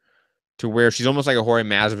fighter to where she's almost like a Jorge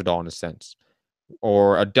Masvidal in a sense,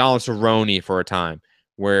 or a Donald Cerrone for a time.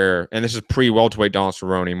 Where, and this is pre-welterweight Donald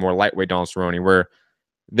Cerrone, more lightweight Donald Cerrone, where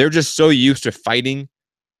they're just so used to fighting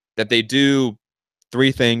that they do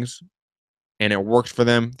three things and it works for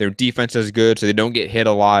them. Their defense is good, so they don't get hit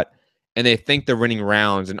a lot, and they think they're winning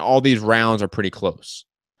rounds, and all these rounds are pretty close.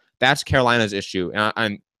 That's Karolina's issue,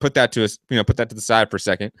 and put that to the side for a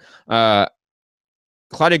second.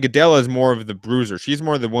 Claudia Gadelha is more of the bruiser. She's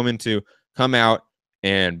more the woman to come out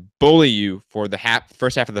and bully you for the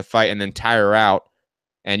first half of the fight and then tire her out,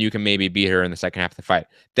 and you can maybe beat her in the second half of the fight.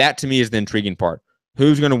 That, to me, is the intriguing part.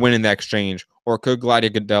 Who's going to win in that exchange, or could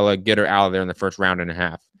Claudia Gadelha get her out of there in the first round and a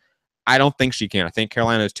half? I don't think she can. I think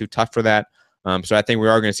Karolina is too tough for that. So I think we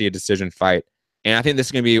are going to see a decision fight. And I think this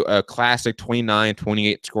is going to be a classic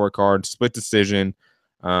 29-28 scorecard, split decision.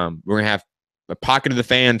 We're going to have a pocket of the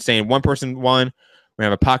fans saying one person won. We're going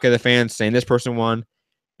to have a pocket of the fans saying this person won.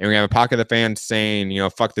 And we're going to have a pocket of the fans saying, you know,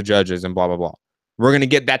 fuck the judges and blah, blah, blah. We're going to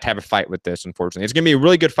get that type of fight with this, unfortunately. It's going to be a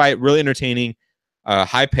really good fight, really entertaining,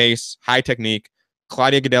 high pace, high technique.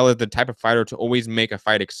 Claudia Gadelha is the type of fighter to always make a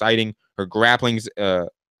fight exciting. Her grappling's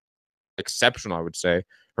exceptional, I would say.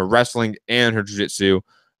 Her wrestling and her jiu-jitsu.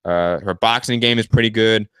 Her boxing game is pretty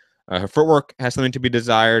good. Her footwork has something to be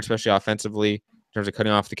desired, especially offensively, in terms of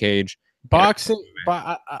cutting off the cage. Boxing,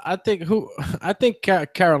 but I think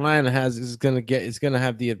Carolina is gonna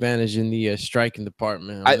have the advantage in the striking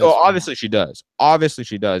department. Obviously she does. Obviously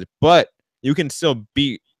she does. But you can still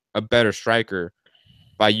beat a better striker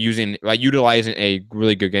by utilizing a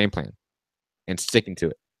really good game plan and sticking to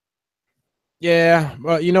it. Yeah,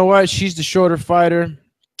 well, you know what? She's the shorter fighter.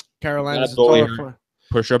 Carolina's the taller fighter.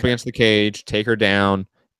 Push her up against the cage, take her down,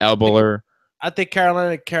 elbow her. I think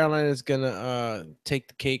Carolina is gonna take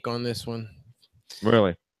the cake on this one.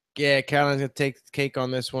 Really? Yeah, Carolina's gonna take the cake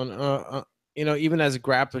on this one. You know, even as a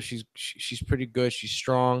grappler, she's pretty good. She's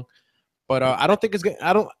strong, but I don't think it's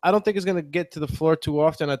gonna. I don't think it's gonna get to the floor too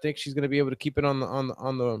often. I think she's gonna be able to keep it on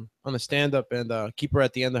the stand up and keep her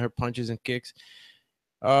at the end of her punches and kicks.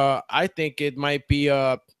 I think it might be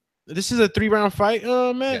this is a 3-round fight,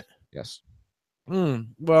 Matt. Yeah. Yes.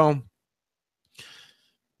 Well,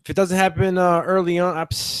 if it doesn't happen early on,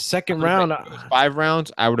 second round, 5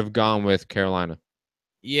 rounds, I would have gone with Carolina.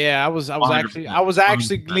 Yeah, I was actually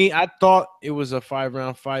I thought it was a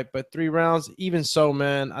 5-round fight, but 3 rounds, even so,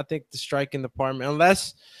 man, I think the striking department,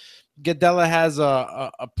 unless Gadelha has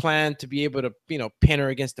a plan to be able to, you know, pin her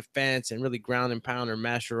against the fence and really ground and pound her,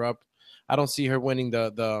 mash her up, I don't see her winning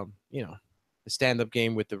the you know, the stand-up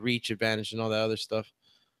game with the reach advantage and all that other stuff.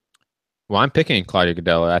 Well, I'm picking Claudia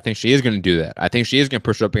Gadelha. I think she is going to do that. I think she is going to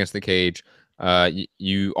push her up against the cage.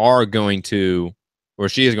 You are going to, or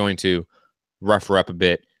she is going to, rough her up a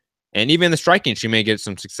bit. And even in the striking, she may get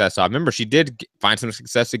some success. I remember she did find some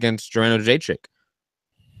success against Joanna Jacek.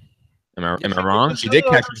 Am I wrong? She did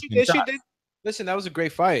catch her. She did. Listen, that was a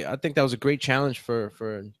great fight. I think that was a great challenge for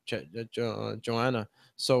Joanna.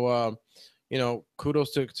 So, you know,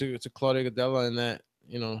 kudos to Claudia Gadelha in that,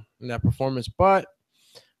 you know, in that performance. But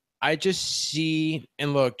I just see,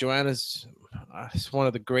 and look, Joanna's one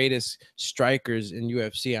of the greatest strikers in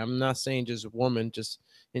UFC. I'm not saying just a woman, just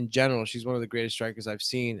in general. She's one of the greatest strikers I've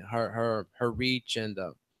seen. Her reach and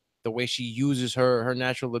the way she uses her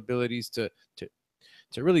natural abilities to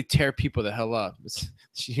really tear people the hell up.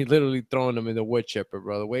 She literally throwing them in the wood chipper,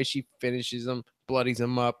 bro. The way she finishes them, bloodies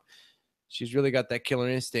them up. She's really got that killer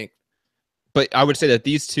instinct. But I would say that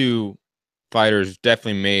these two fighters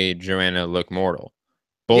definitely made Joanna look mortal.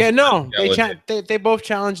 They both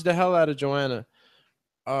challenged the hell out of Joanna.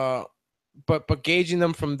 But gauging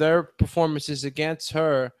them from their performances against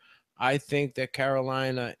her, I think that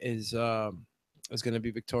Carolina is going to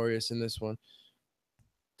be victorious in this one.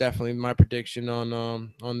 Definitely my prediction on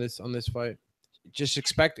this fight. Just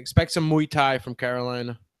expect some Muay Thai from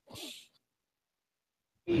Carolina.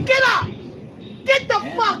 Get up! Get the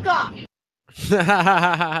fuck up!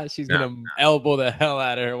 She's gonna elbow the hell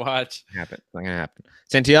out of her. Watch. It's not gonna happen.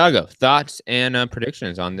 Santiago, thoughts and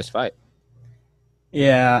predictions on this fight?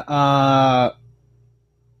 Yeah.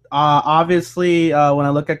 Obviously, when I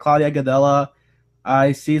look at Claudia Gadelha,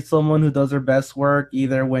 I see someone who does her best work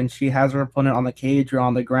either when she has her opponent on the cage or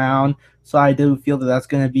on the ground. So I do feel that that's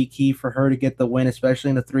going to be key for her to get the win,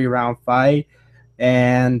 especially in the 3-round fight.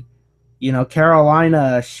 And you know,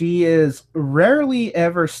 Karolina, she is rarely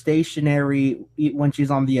ever stationary when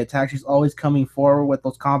she's on the attack. She's always coming forward with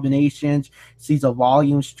those combinations. She's a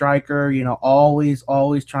volume striker, you know, always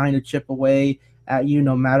trying to chip away at you,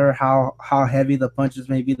 no matter how heavy the punches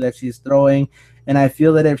may be that she's throwing. And I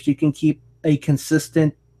feel that if she can keep a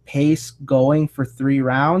consistent pace going for 3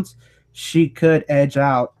 rounds, she could edge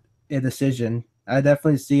out a decision. I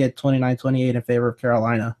definitely see it 29-28 in favor of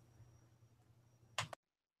Karolina.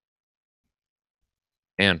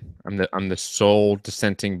 Man, I'm the sole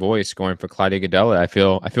dissenting voice going for Claudia Gadelha. I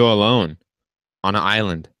feel alone on an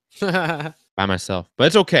island by myself, but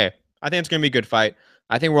it's okay. I think it's gonna be a good fight.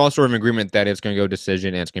 I think we're all sort of in agreement that it's gonna go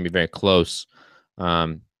decision and it's gonna be very close.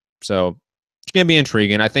 So it's gonna be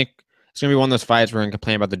intriguing. I think it's gonna be one of those fights we're gonna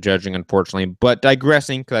complain about the judging, unfortunately. But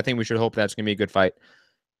digressing, because I think we should hope that's gonna be a good fight.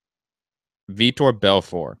 Vitor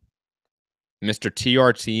Belfort, Mr.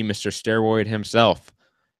 TRT, Mr. Steroid himself,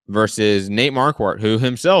 versus Nate Marquardt, who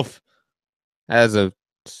himself has a,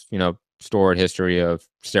 you know, storied history of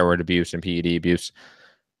steroid abuse and PED abuse.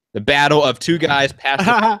 The battle of two guys past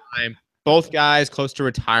the time, both guys close to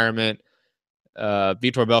retirement.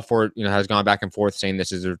 Vitor Belfort, you know, has gone back and forth saying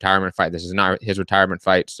this is a retirement fight. This is not his retirement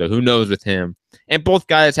fight. So who knows with him? And both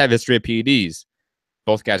guys have history of PEDs.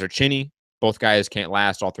 Both guys are chinny. Both guys can't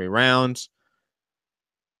last all 3 rounds.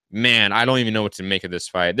 Man, I don't even know what to make of this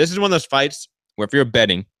fight. This is one of those fights where if you're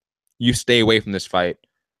betting, you stay away from this fight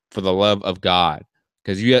for the love of God.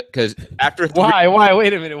 Because after why?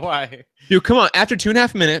 Wait a minute. Why? Dude, come on. After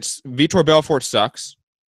 2.5 minutes, Vitor Belfort sucks.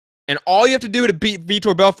 And all you have to do to beat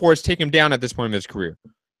Vitor Belfort is take him down at this point in his career.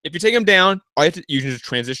 If you take him down, you can just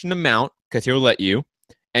transition to mount because he'll let you.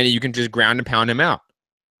 and you can just ground and pound him out.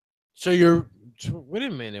 So wait a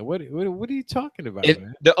minute. What are you talking about,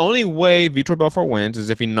 man? The only way Vitor Belfort wins is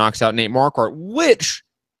if he knocks out Nate Marquardt, which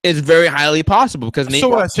is very highly possible because Nate.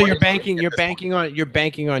 So you're banking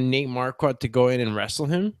on Nate Marquardt to go in and wrestle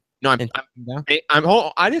him? No, I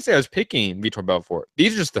didn't say I was picking Vitor Belfort.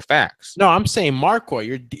 These are just the facts. No, I'm saying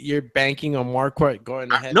Marquardt. You're banking on Marquardt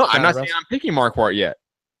going ahead. No, I'm not saying I'm picking Marquardt yet.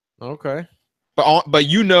 Okay. But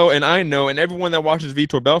you know, and I know, and everyone that watches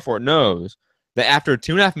Vitor Belfort knows that after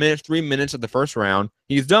 2.5 minutes, 3 minutes of the first round,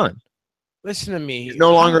 he's done. Listen to me. He's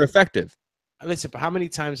no longer effective. Listen, but how many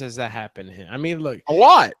times has that happened to him? I mean, look. A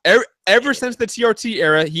lot. Ever since the TRT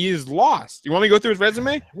era, he is lost. You want me to go through his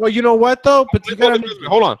resume? Well, you know what, though? But you gotta,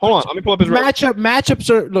 hold on. Let me pull up his resume.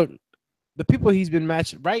 Matchups are, look, the people he's been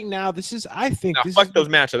matched right now, I think. Fuck those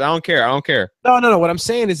matchups. I don't care. No. What I'm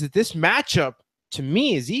saying is that this matchup, to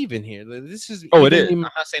me, is even here. This is. Oh, it is. I'm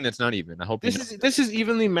not saying it's not even. I hope this is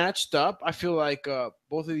evenly matched up. I feel like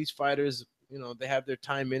both of these fighters, they have their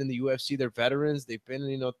time in the UFC. They're veterans. They've been,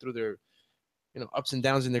 through their, ups and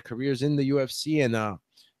downs in their careers in the UFC, and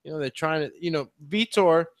they're trying to,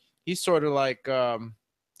 Vitor, he's sort of like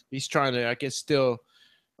he's trying to, I guess, still.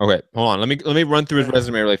 Okay, hold on. Let me run through his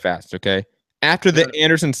resume really fast. Okay, after the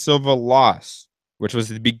Anderson Silva loss, which was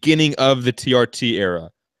the beginning of the TRT era,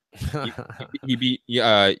 he beat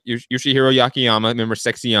Yoshihiro Yakiyama, remember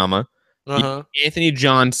Sexyama, Anthony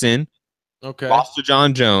Johnson, lost to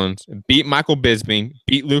John Jones, beat Michael Bisping,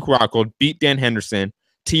 beat Luke Rockhold, beat Dan Henderson.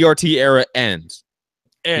 TRT era ends.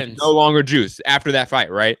 He's no longer juice after that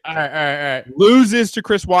fight, right? All right. Loses to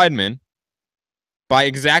Chris Weidman by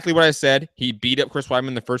exactly what I said. He beat up Chris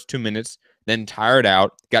Weidman the first 2 minutes, then tired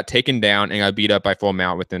out, got taken down, and got beat up by full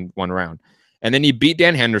mount within one round. And then he beat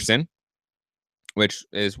Dan Henderson, which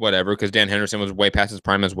is whatever, because Dan Henderson was way past his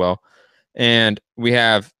prime as well. And we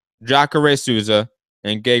have Jacare Souza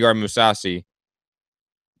and Gegard Mousasi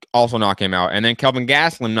also knock him out. And then Kelvin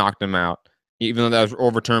Gastelum knocked him out, even though that was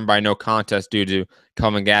overturned by no contest due to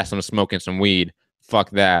Kelvin Gastelum smoking some weed.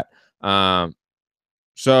 Fuck that.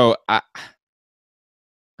 So I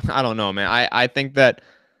don't know, man. I think that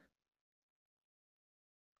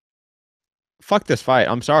fuck this fight.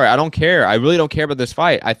 I'm sorry. I don't care. I really don't care about this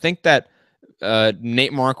fight. I think that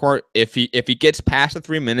Nate Marquardt, if he gets past the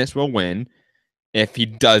 3 minutes, will win. If he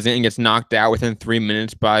doesn't and gets knocked out within 3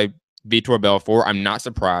 minutes by Vitor Belfort, I'm not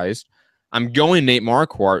surprised. I'm going Nate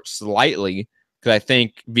Marquardt slightly because I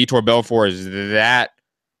think Vitor Belfort is that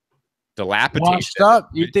dilapidated. Washed up.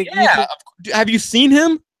 You think? Have you seen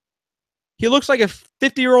him? He looks like a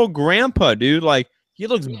 50-year-old grandpa, dude. Like, he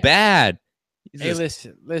looks bad. Hey,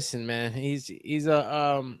 listen, man. He's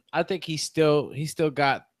I think he still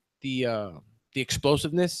got the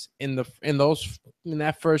explosiveness in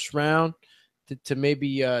that first round to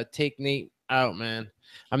maybe take Nate out, man.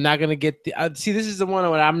 I'm not gonna get see. This is the one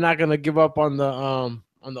where I'm not gonna give up on the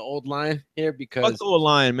old line here because fuck the old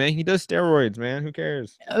line, man. He does steroids, man. Who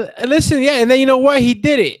cares? Listen, yeah, and then you know what? He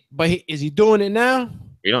did it, but is he doing it now?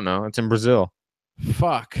 We don't know. It's in Brazil.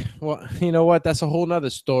 Fuck. Well, you know what? That's a whole nother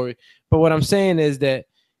story. But what I'm saying is that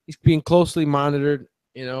he's being closely monitored.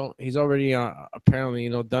 He's already apparently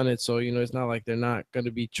done it. So it's not like they're not going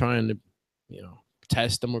to be trying to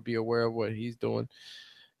test him or be aware of what he's doing.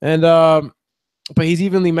 And but he's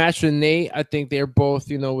evenly matched with Nate. I think they're both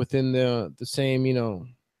within the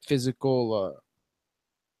same physical.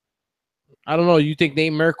 I don't know. You think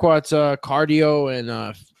Nate Marquardt's cardio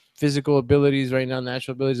and physical abilities right now,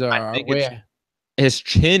 natural abilities are way. His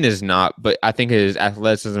chin is not, but I think his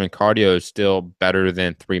athleticism and cardio is still better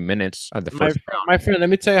than 3 minutes at the first round. My friend, let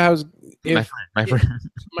me tell you how.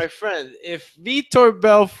 My friend, if Vitor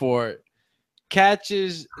Belfort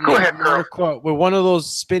catches Marquardt with one of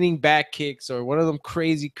those spinning back kicks or one of them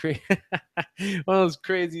crazy,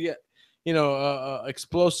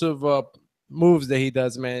 explosive moves that he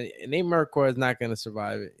does, man, Nate Marquardt is not going to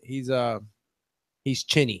survive it. He's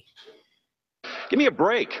chinny. Give me a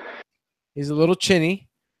break. He's a little chinny,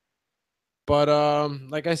 but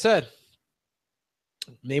like I said,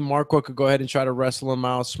 Nate Marquardt could go ahead and try to wrestle him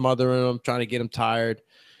out, smothering him, trying to get him tired.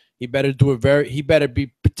 He better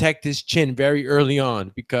protect his chin very early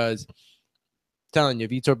on because I'm telling you,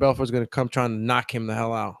 Vitor Belfort is going to come trying to knock him the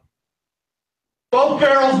hell out. Both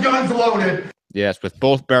barrels, guns loaded. Yes, with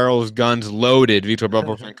both barrels, guns loaded, Vitor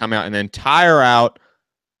Belfort is going to come out and then tire out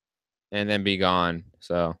and then be gone.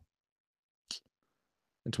 So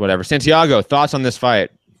it's whatever. Santiago, thoughts on this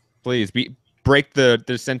fight? Please break the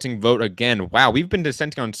dissenting vote again. Wow, we've been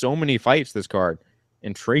dissenting on so many fights this card.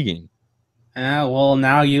 Intriguing. Well,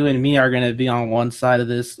 now you and me are going to be on one side of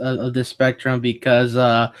this spectrum because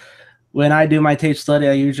when I do my tape study,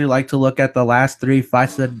 I usually like to look at the last 3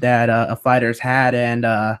 fights that a fighter's had,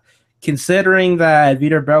 and considering that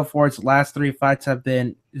Vitor Belfort's last 3 fights have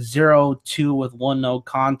been 0-2 with 1 no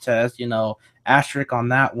contest, asterisk on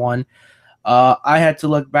that one. I had to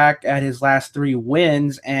look back at his last 3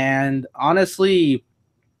 wins, and honestly,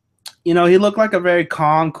 he looked like a very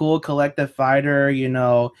calm, cool, collected fighter,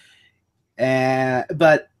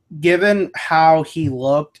 but given how he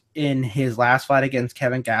looked in his last fight against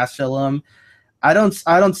Kevin Gastelum, I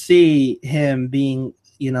don't see him being,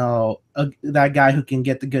 that guy who can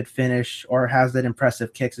get the good finish or has that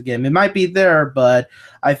impressive kicks again. It might be there, but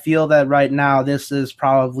I feel that right now this is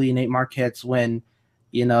probably Nate Marquardt's win.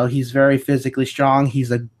 He's very physically strong.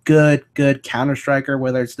 He's a good counter striker,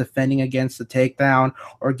 whether it's defending against the takedown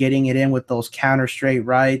or getting it in with those counter straight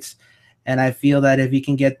rights. And I feel that if he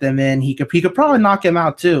can get them in, he could probably knock him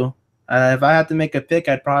out too. If I had to make a pick,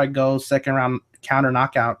 I'd probably go second round counter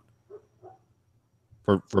knockout.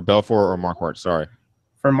 For Belfort or Marquardt? Sorry.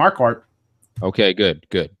 For Marquardt. Okay, good.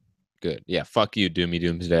 Yeah, fuck you, Doomy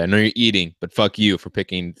Doomsday. I know you're eating, but fuck you for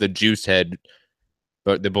picking the juice head.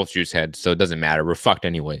 But they're both juice heads, so it doesn't matter. We're fucked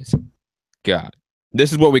anyways. God.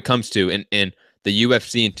 This is what it comes to in the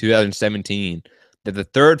UFC in 2017. That the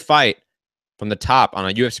third fight from the top on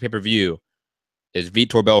a UFC pay-per-view is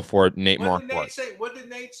Vitor Belfort, Nate Marquardt. What did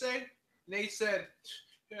Nate say? Nate said,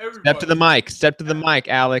 everybody. Step to the mic,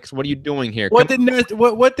 Alex. What are you doing here? What did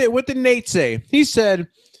Nate say? He said,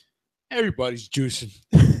 everybody's juicing.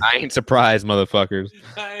 I ain't surprised, motherfuckers.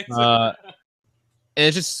 And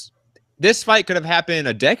it's just, this fight could have happened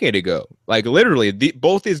a decade ago. Like, literally,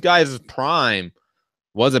 both these guys' prime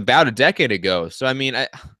was about a decade ago. So, I mean, I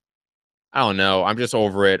don't know. I'm just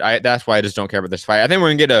over it. That's why I just don't care about this fight. I think we're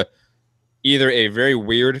going to get either a very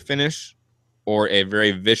weird finish or a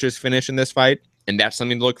very vicious finish in this fight, and that's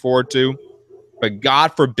something to look forward to. But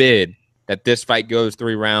God forbid that this fight goes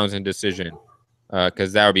 3 rounds in decision,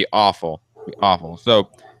 because that would be awful.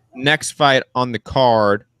 So, next fight on the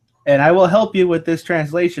card. And I will help you with this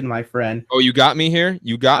translation, my friend. Oh, you got me here?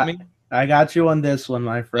 You got me? I got you on this one,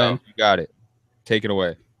 my friend. Oh, you got it. Take it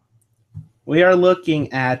away. We are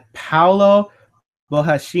looking at Paulo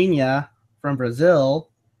Borrachinha from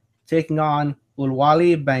Brazil taking on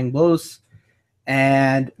Oluwale Bamgbose.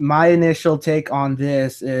 And my initial take on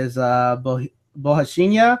this is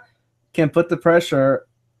Borrachinha can put the pressure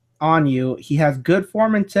on you. He has good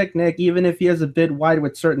form and technique, even if he is a bit wide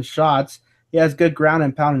with certain shots. He has good ground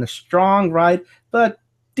and pound and a strong right, but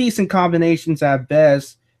decent combinations at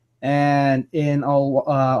best. And in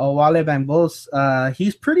Oluwale Bamgbose,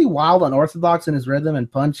 he's pretty wild, unorthodox in his rhythm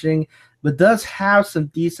and punching, but does have some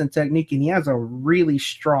decent technique, and he has a really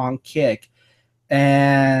strong kick.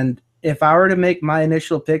 And if I were to make my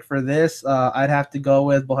initial pick for this, I'd have to go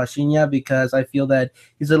with Borrachinha because I feel that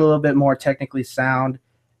he's a little bit more technically sound.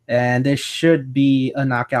 And this should be a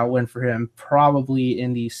knockout win for him, probably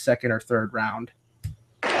in the 2nd or 3rd round.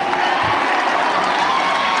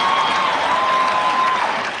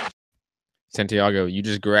 Santiago, you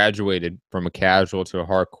just graduated from a casual to a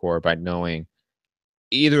hardcore by knowing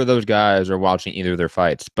either of those guys or watching either of their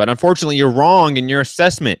fights. But unfortunately, you're wrong in your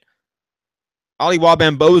assessment. Oluwale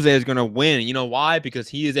Bamgbose is going to win. You know why? Because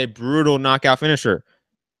he is a brutal knockout finisher.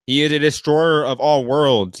 He is a destroyer of all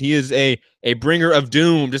worlds. He is a bringer of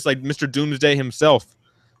doom, just like Mr. Doomsday himself.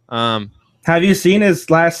 Have you seen his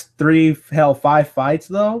last 5 fights,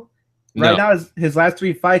 though? Right now, his last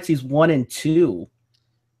 3 fights, he's 1-2.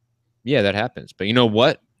 Yeah, that happens. But you know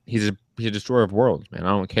what? He's a destroyer of worlds, man. I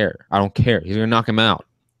don't care. He's going to knock him out.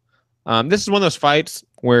 This is one of those fights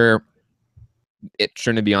where it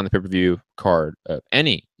shouldn't be on the pay-per-view card of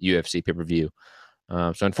any UFC pay-per-view.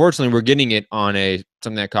 So unfortunately, we're getting it on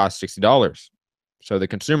something that costs $60. So the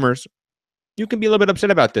consumers, you can be a little bit upset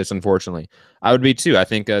about this, unfortunately. I would be too. I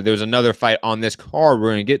think there was another fight on this card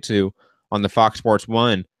we're going to get to on the Fox Sports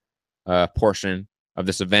 1 portion of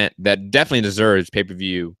this event that definitely deserves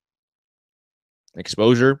pay-per-view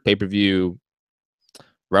exposure, pay-per-view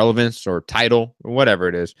relevance, or title, or whatever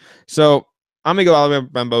it is. So I'm going to go Oluwale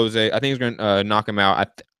Bamgbose. I think he's going to knock him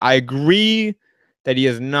out. I agree that he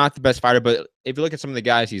is not the best fighter, but if you look at some of the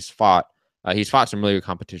guys he's fought some really good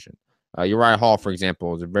competition. Uriah Hall, for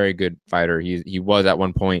example, is a very good fighter. He was at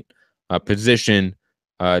one point positioned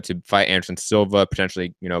to fight Anderson Silva,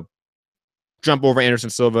 potentially, jump over Anderson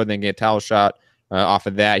Silva, then get a title shot off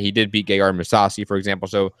of that. He did beat Gegard Mousasi, for example.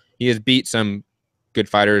 So he has beat some good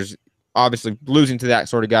fighters. Obviously, losing to that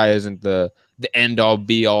sort of guy isn't the end-all,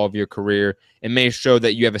 be-all of your career. It may show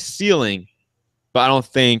that you have a ceiling, but I don't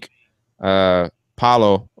think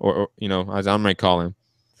Paulo, or as I might call him,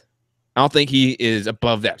 I don't think he is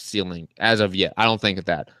above that ceiling as of yet. I don't think of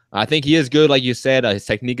that. I think he is good, like you said. His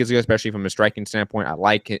technique is good, especially from a striking standpoint. I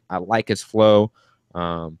like it. I like his flow.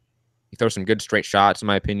 He throws some good straight shots, in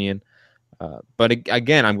my opinion. But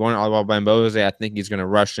again, I'm going all about Bamgbose. I think he's going to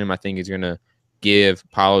rush him. I think he's going to give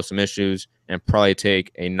Paulo some issues and probably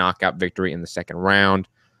take a knockout victory in the second round.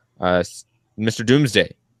 Mr.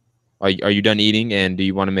 Doomsday, are you done eating, and do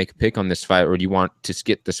you want to make a pick on this fight, or do you want to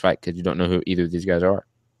skip this fight because you don't know who either of these guys are?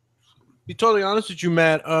 Be totally honest with you,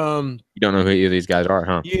 Matt. You don't know who either of these guys are,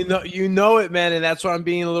 huh? You know it, man, and that's why I'm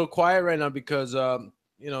being a little quiet right now because I'm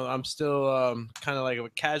still kind of like a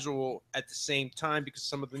casual at the same time because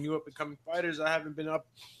some of the new up and coming fighters I haven't been up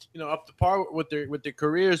to par with their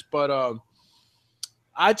careers, but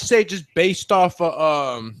I'd say just based off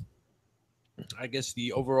of I guess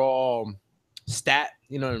the overall stat,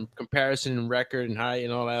 in comparison and record and height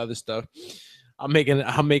and all that other stuff, I'll make an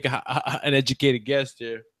educated guess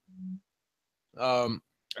here. I'd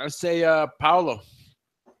say Paulo.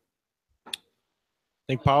 I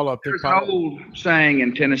think Paulo. There's an old saying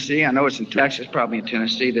in Tennessee. I know it's in Texas, probably in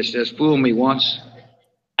Tennessee, that says, "Fool me once,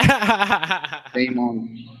 shame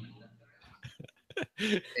on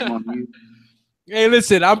you." Hey,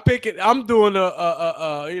 listen, I'm doing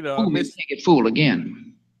Fool me, can't get fooled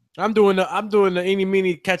again. I'm doing the eeny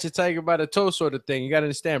meeny catch a tiger by the toe sort of thing. You gotta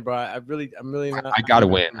understand, bro. I'm really not. I gotta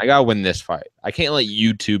win. I gotta win this fight. I can't let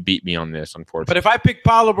you two beat me on this, unfortunately. But if I pick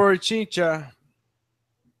Paulo Borrachinha,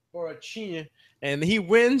 and he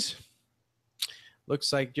wins,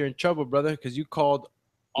 looks like you're in trouble, brother, because you called.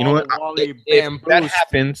 You know what? If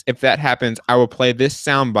that happens, I will play this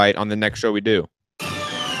soundbite on the next show we do.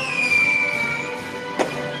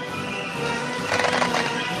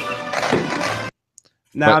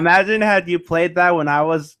 Now imagine had you played that when I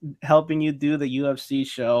was helping you do the UFC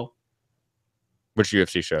show. Which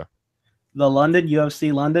UFC show? The London,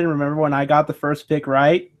 UFC London. Remember when I got the first pick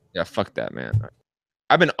right? Yeah, fuck that, man.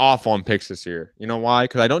 I've been off on picks this year. You know why?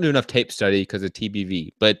 Because I don't do enough tape study because of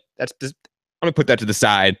TBV. But that's just, I'm going to put that to the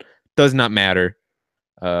side. Does not matter.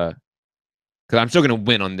 Because I'm still going to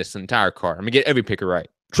win on this entire card. I'm going to get every picker right.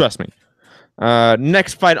 Trust me.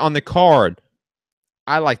 Next fight on the card.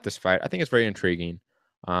 I like this fight. I think it's very intriguing.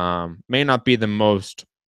 May not be the most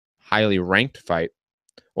highly ranked fight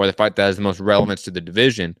or the fight that has the most relevance to the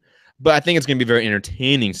division, but I think it's going to be a very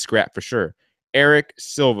entertaining scrap for sure. Erick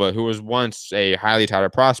Silva, who was once a highly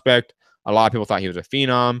touted prospect, a lot of people thought he was a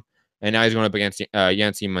phenom, and now he's going up against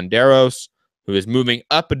Yancy Medeiros, who is moving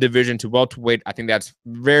up a division to welterweight. I think that's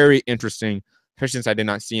very interesting, especially since I did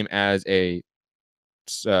not see him as a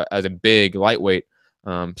big lightweight.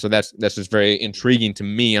 So that's just very intriguing to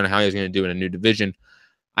me on how he's going to do in a new division.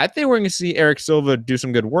 I think we're going to see Erick Silva do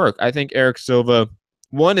some good work. I think Erick Silva,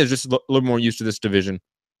 one, is just a little more used to this division.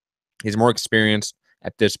 He's more experienced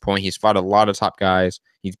at this point. He's fought a lot of top guys.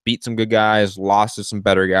 He's beat some good guys, lost to some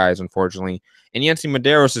better guys, unfortunately. And Yancy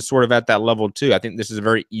Medeiros is sort of at that level, too. I think this is a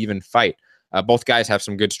very even fight. Both guys have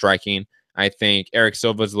some good striking. I think Erick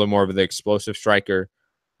Silva is a little more of the explosive striker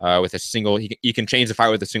with a single. He can change the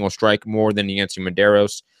fight with a single strike more than Yancy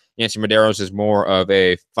Medeiros. Yancy Medeiros is more of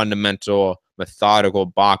a fundamental, methodical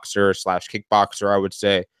boxer / kickboxer, I would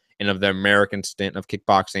say, and of the American stint of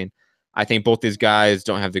kickboxing. I think both these guys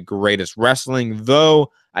don't have the greatest wrestling,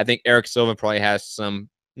 though I think Erick Silva probably has some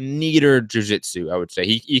neater jiu-jitsu, I would say.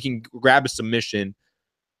 He can grab a submission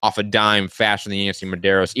off a dime faster than Yancy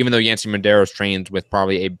Medeiros, even though Yancy Medeiros trains with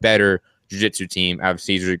probably a better jiu-jitsu team out of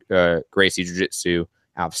Cesar Gracie Jiu-Jitsu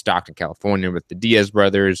out of Stockton, California, with the Diaz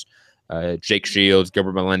brothers, Jake Shields,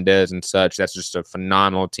 Gilbert Melendez, and such. That's just a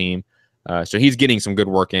phenomenal team. So he's getting some good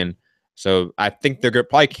work in. So I think they're going to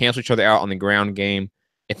probably cancel each other out on the ground game.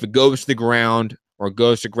 If it goes to the ground or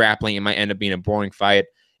goes to grappling, it might end up being a boring fight.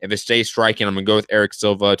 If it stays striking, I'm going to go with Erick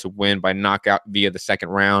Silva to win by knockout via the second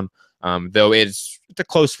round. Though it's a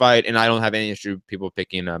close fight, and I don't have any issue with people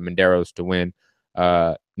picking Medeiros to win.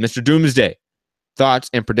 Mr. Doomsday, thoughts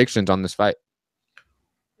and predictions on this fight?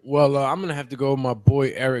 Well, I'm going to have to go with my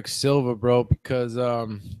boy Erick Silva, bro, because,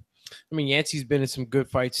 Yancy's been in some good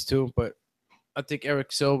fights too, but I think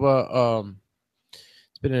Erick Silva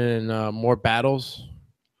has been in more battles,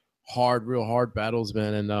 real hard battles,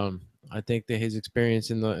 man, and I think that his experience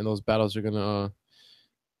in those battles are gonna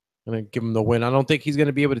give him the win. I don't think he's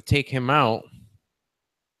gonna be able to take him out.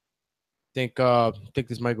 Think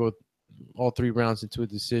this might go all 3 rounds into a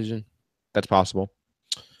decision. That's possible.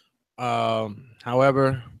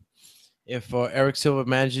 However, if Erick Silva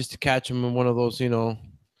manages to catch him in one of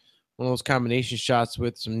those combination shots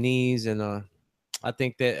with some knees, and I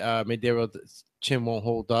think that Medeiros' chin won't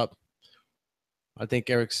hold up. I think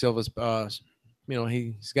Erick Silva's,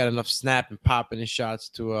 he's got enough snap and pop in his shots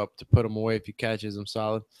to put him away if he catches him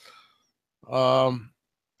solid.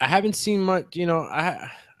 I haven't seen much. I'm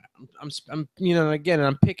again,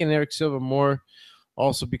 I'm picking Erick Silva more,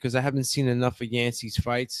 also because I haven't seen enough of Yancy's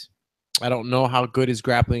fights. I don't know how good his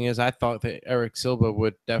grappling is. I thought that Erick Silva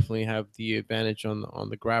would definitely have the advantage on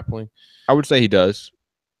the grappling. I would say he does.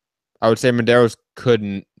 I would say Medeiros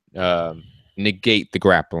couldn't negate the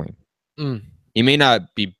grappling. He may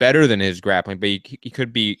not be better than his grappling, but he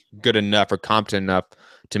could be good enough or competent enough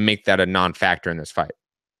to make that a non-factor in this fight.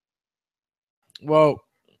 Well,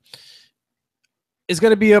 it's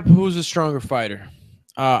going to be up who's a stronger fighter.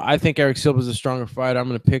 I think Erick Silva is a stronger fighter. I'm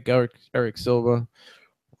going to pick Erick Silva.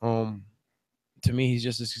 To me,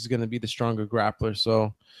 he's going to be the stronger grappler.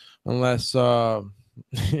 So unless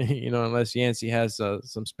unless Yancy has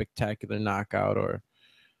some spectacular knockout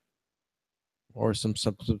or some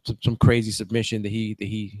crazy submission that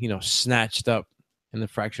he snatched up in the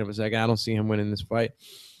fraction of a second, I don't see him winning this fight.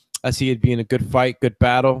 I see it being a good fight, good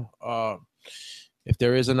battle. If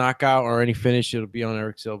there is a knockout or any finish, it'll be on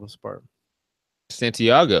Erick Silva's part.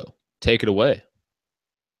 Santiago, take it away.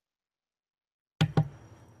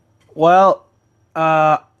 Well,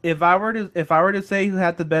 if I were to say who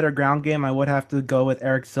had the better ground game, I would have to go with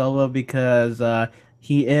Erick Silva because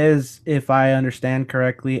he is, if I understand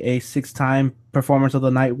correctly, a 6-time Performance of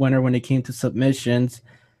the Night winner when it came to submissions,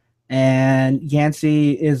 and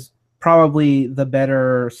Yancy is probably the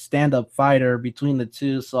better stand-up fighter between the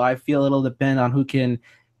two. So I feel it'll depend on who can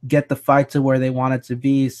get the fight to where they want it to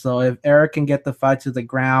be. So if Erick can get the fight to the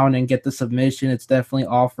ground and get the submission, it's definitely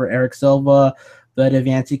all for Erick Silva. But if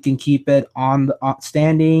Yancy can keep it on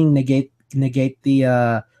standing, negate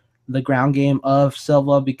the ground game of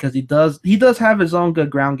Silva, because he does have his own good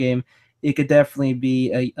ground game, it could definitely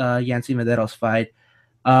be a Yancy Medeiros fight.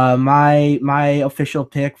 My official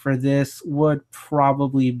pick for this would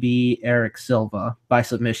probably be Erick Silva by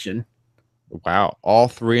submission. Wow, all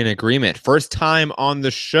three in agreement. First time on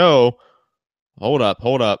the show. Hold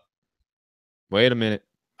up. Wait a minute.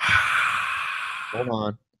 Hold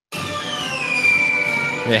on.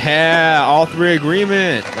 Yeah, all three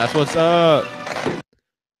agreement. That's what's up.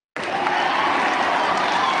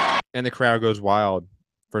 And the crowd goes wild.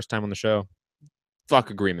 First time on the show. Fuck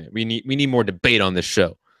agreement. We need more debate on this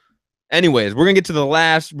show. Anyways, we're gonna get to the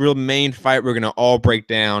last real main fight we're gonna all break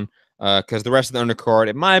down because the rest of the undercard,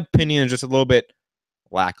 in my opinion, is just a little bit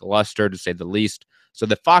lackluster to say the least. So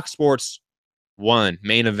the Fox Sports 1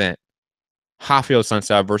 main event, Raphael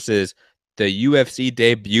versus the UFC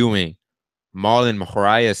debuting Marlon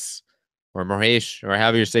Moraes or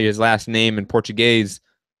however you say his last name in Portuguese.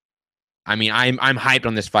 I mean, I'm hyped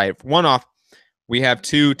on this fight. One off, we have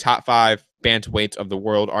 2 top 5 bantamweights of the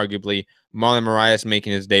world, arguably. Marlon Moraes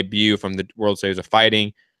making his debut from the World Series of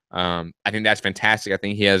Fighting. I think that's fantastic. I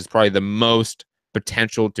think he has probably the most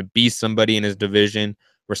potential to be somebody in his division,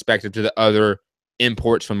 respective to the other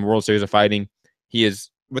imports from the World Series of Fighting. He is,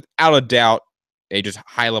 without a doubt, a just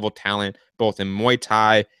high-level talent, both in Muay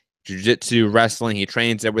Thai, Jiu-Jitsu, wrestling. He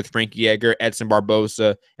trains there with Frankie Edgar, Edson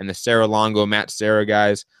Barbosa, and the Sarah Longo, Matt Serra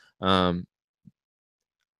guys. I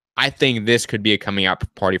think this could be a coming out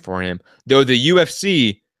party for him. Though the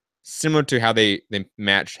UFC, similar to how they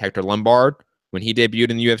matched Hector Lombard when he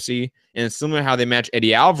debuted in the UFC, and similar to how they matched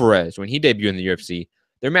Eddie Alvarez when he debuted in the UFC,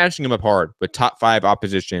 they're matching him up hard with top 5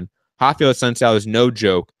 opposition. Raphael is no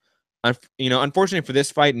joke. Unfortunately for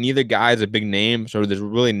this fight, neither guy is a big name, so there's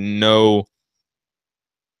really no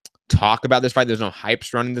talk about this fight. There's no hype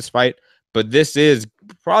surrounding this fight, but this is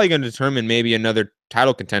probably going to determine maybe another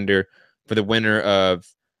title contender for the winner of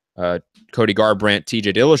Cody Garbrandt,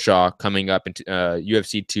 TJ Dillashaw coming up in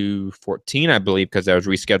UFC 214, I believe, because that was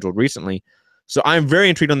rescheduled recently. So I'm very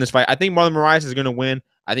intrigued on this fight. I think Marlon Moraes is going to win.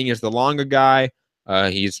 I think he's the longer guy.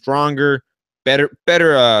 He's stronger, better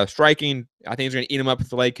striking. I think he's going to eat him up with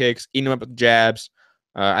the leg kicks, eat him up with jabs.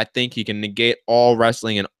 I think he can negate all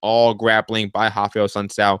wrestling and all grappling by Raphael.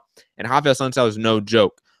 And Raphael is no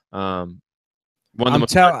joke. I'm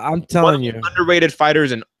telling you, underrated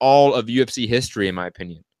fighters in all of UFC history, in my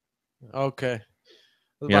opinion. Okay.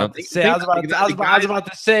 I was about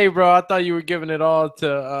to say, bro. I thought you were giving it all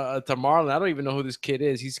to Marlon. I don't even know who this kid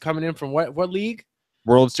is. He's coming in from what league?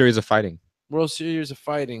 World Series of Fighting. World Series of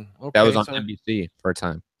Fighting. Okay, that was on NBC for a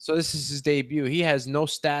time. So this is his debut. He has no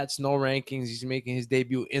stats, no rankings. He's making his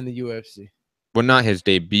debut in the UFC. Well, not his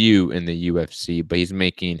debut in the UFC, but he's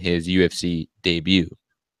making his UFC debut. Do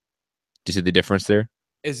you see the difference there?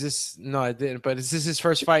 No, I didn't. But is this his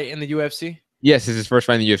first fight in the UFC? Yes, this is his first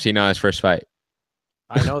fight in the UFC, not his first fight.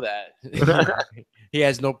 I know that. He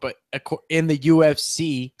has no, but in the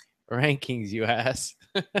UFC rankings, you asked.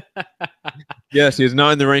 Yes, he is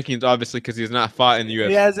not in the rankings, obviously, because he has not fought in the UFC.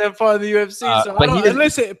 He hasn't fought in the UFC. So but he is,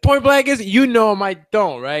 listen, point blank is, you know him, I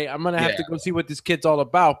don't, right? I'm gonna have Yeah. to go see what this kid's all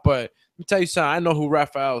about. But let me tell you something. I know who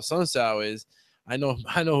Raphael Assuncao is. I know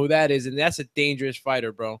who that is, and that's a dangerous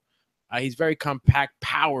fighter, bro. He's very compact,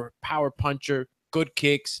 power puncher, good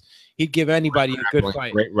kicks. He'd give anybody a good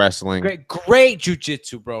fight. Great wrestling. Great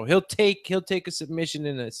jiu-jitsu, bro. He'll take a submission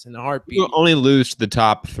in a heartbeat. He'll only lose to the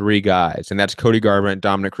top 3 guys, and that's Cody Garbrandt,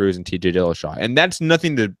 Dominic Cruz, and TJ Dillashaw. And that's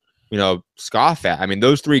nothing to, scoff at. I mean,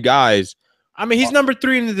 those 3 guys. I mean, he's number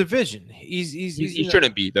 3 in the division. He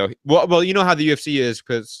shouldn't be, though. Well, you know how the UFC is,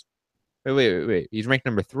 because wait. He's ranked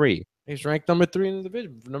number 3. He's ranked number 3 in the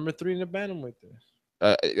division, number 3 in the bantamweight.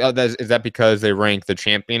 Is that because they rank the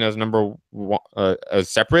champion as number 1, as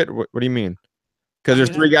separate? What do you mean? Because there's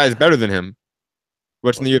 3 guys better than him.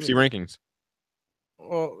 What's in the UFC rankings?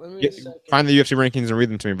 Well, let me find the UFC rankings and read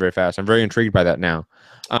them to me very fast. I'm very intrigued by that now.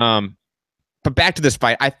 But back to this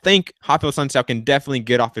fight, I think Raphael Assuncao can definitely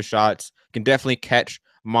get off his shots, can definitely catch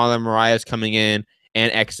Marlon Moraes coming in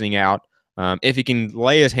and exiting out. If he can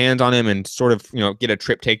lay his hands on him and sort of get a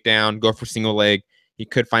trip takedown, go for single leg, he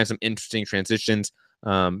could find some interesting transitions.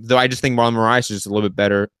 Though I just think Marlon Moraes is just a little bit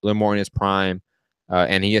better, a little more in his prime,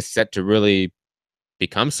 and he is set to really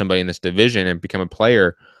become somebody in this division and become a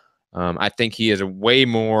player. I think he is way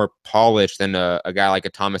more polished than a guy like a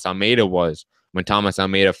Thomas Almeida was when Thomas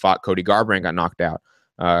Almeida fought Cody Garbrandt and got knocked out.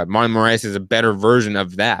 Marlon Moraes is a better version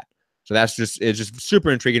of that. So it's just super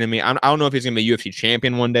intriguing to me. I don't know if he's going to be a UFC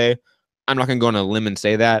champion one day. I'm not going to go on a limb and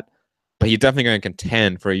say that, but he's definitely going to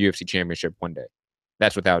contend for a UFC championship one day.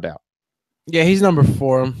 That's without doubt. Yeah, he's number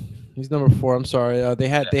 4. He's number 4. I'm sorry. They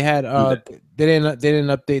didn't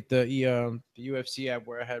update the UFC app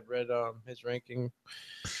where I had read his ranking.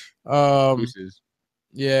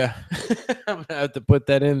 Yeah, I'm gonna have to put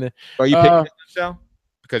that in there. Are you picking Assuncao?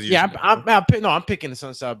 Because I'm picking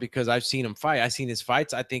Assuncao because I've seen him fight. I've seen his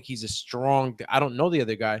fights. I think he's a strong. I don't know the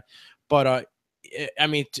other guy, but I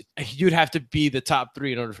mean, you'd have to be the top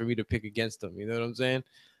 3 in order for me to pick against him. You know what I'm saying?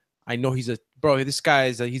 I know he's this guy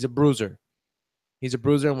is he's a bruiser. He's a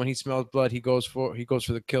bruiser, and when he smells blood, he goes for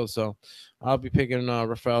the kill. So I'll be picking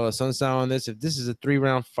Raphael Assuncao on this. If this is a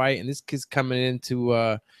 3-round fight and this kid's coming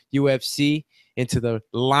into UFC, into the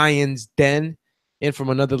Lion's Den, in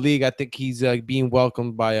from another league, I think he's being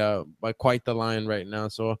welcomed by quite the lion right now.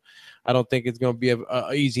 So I don't think it's going to be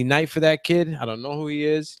a easy night for that kid. I don't know who he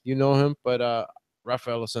is. You know him, but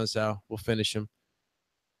Raphael Assuncao will finish him.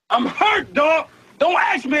 I'm hurt, dog. Don't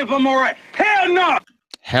ask me if I'm all right. Hell no.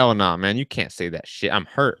 Hell no, man. You can't say that shit. I'm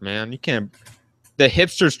hurt, man. You can't. The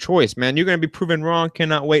hipster's choice, man. You're going to be proven wrong.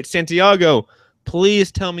 Cannot wait. Santiago,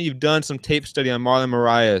 please tell me you've done some tape study on Marlon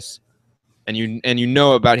Moraes and you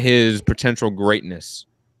know about his potential greatness.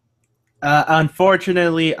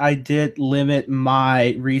 Unfortunately, I did limit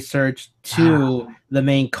my research to the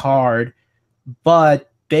main card,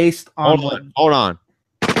 but based on Hold on.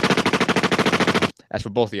 That's for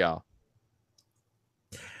both of y'all.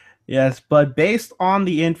 Yes, but based on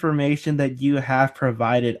the information that you have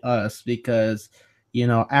provided us, because,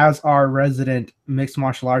 as our resident mixed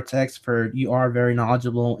martial arts expert, you are very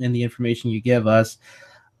knowledgeable in the information you give us.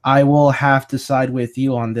 I will have to side with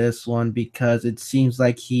you on this one because it seems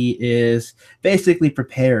like he is basically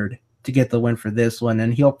prepared to get the win for this one,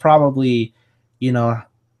 and he'll probably,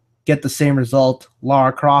 get the same result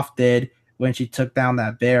Lara Croft did when she took down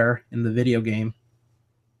that bear in the video game.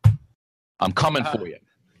 I'm coming for you.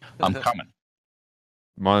 I'm coming.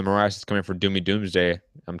 Marlon Moraes is coming for Doomy Doomsday.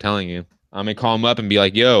 I'm telling you. I'm gonna call him up and be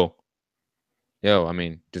like, "Yo." I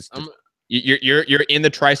mean, you're in the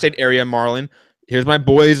tri-state area, Marlon. Here's my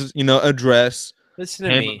boy's, address. Listen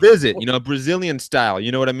to me. Visit, Brazilian style.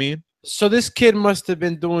 You know what I mean? So this kid must have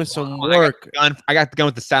been doing some work. I got the gun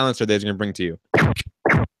with the silencer that he's gonna bring to you.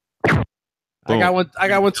 I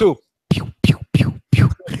got one too. Pew, pew, pew, pew.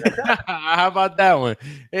 How about that one?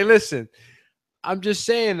 Hey, listen. I'm just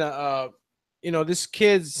saying, this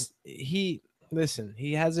kid's he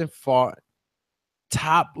hasn't fought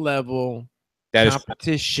top level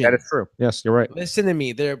competition. That is true. Yes, you're right. Listen to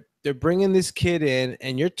me. They're bringing this kid in,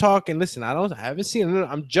 and you're talking. Listen, I haven't seen him.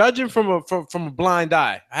 I'm judging from a blind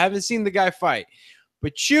eye. I haven't seen the guy fight,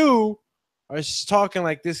 but you are talking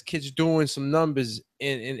like this kid's doing some numbers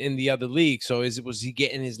in the other league. So was he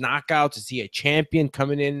getting his knockouts? Is he a champion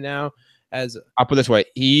coming in now? I'll put it this way.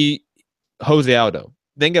 Jose Aldo.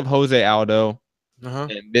 Think of Jose Aldo,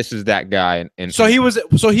 and this is that guy. And so he was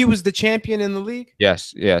the champion in the league?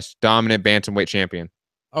 Yes. Dominant bantamweight champion.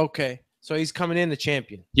 Okay. So he's coming in the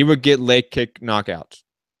champion. He would get leg kick knockouts.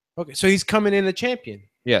 Okay. So he's coming in the champion.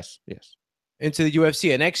 Yes. into the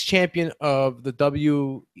UFC, an ex-champion of the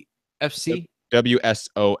WFC,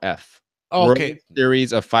 WSOF. Oh, okay. World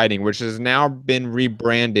Series of Fighting, which has now been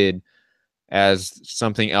rebranded as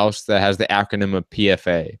something else that has the acronym of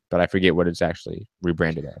PFA, but I forget what it's actually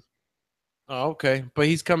rebranded as. Oh, okay. But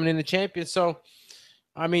he's coming in the champion. So,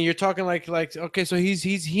 I mean, you're talking like okay, so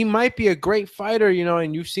he might be a great fighter, you know,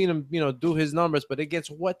 and you've seen him, you know, do his numbers, but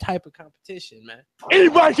against what type of competition, man?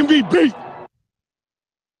 Anybody can be beat.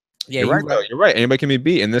 Yeah, you're right, though. You're right. Anybody can be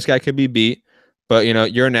beat, and this guy could be beat. But, you know,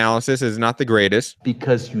 your analysis is not the greatest.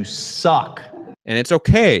 Because you suck. And it's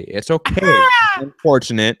okay. It's okay. It's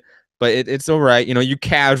unfortunate, but it's all right. You know, you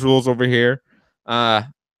casuals over here. But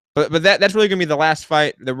that's really going to be the last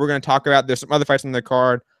fight that we're going to talk about. There's some other fights on the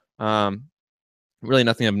card. Really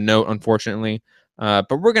nothing of note, unfortunately.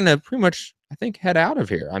 But we're going to pretty much, I think, head out of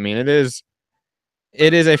here. I mean, it is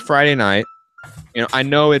a Friday night. You know, I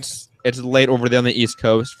know it's late over there on the East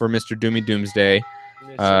Coast for Mr. Doomy Doomsday.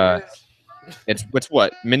 It's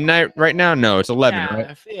what, midnight right now? No, it's 11,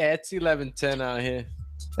 right? Yeah, it's 11:10 out here.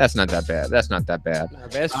 That's not that bad. That's not that bad. Nah,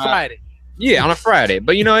 it's Friday. Yeah, on a Friday.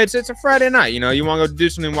 But, you know, it's a Friday night. You know, you want to go do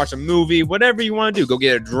something, watch a movie, whatever you want to do. Go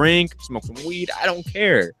get a drink, smoke some weed. I don't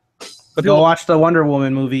care. But Go watch the Wonder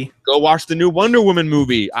Woman movie. Go watch the new Wonder Woman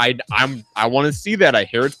movie. I want to see that. I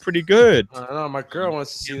hear it's pretty good. I don't know. My girl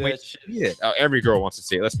wants to see that shit. Yeah. Oh, every girl wants to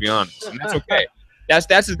see it. Let's be honest. And that's okay. That's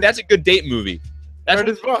a good date movie.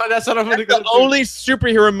 That's what I'm gonna go. The only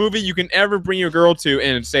superhero movie you can ever bring your girl to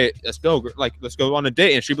and say, "Let's go," like let's go on a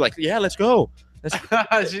date, and she'd be like, "Yeah, let's go." She'd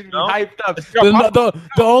be hyped up.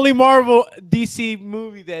 The only Marvel DC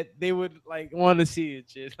movie that they would like want to see and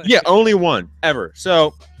shit. Yeah, only one ever.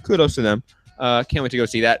 So kudos to them. Can't wait to go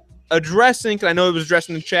see that. Addressing, because I know it was addressed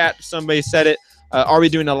in the chat. Somebody said it. Are we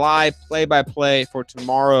doing a live play-by-play for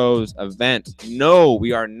tomorrow's event? No,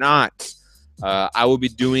 we are not. I will be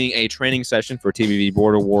doing a training session for TBV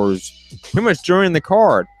Border Wars pretty much during the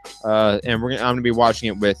card. And I'm going to be watching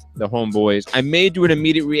it with the homeboys. I may do an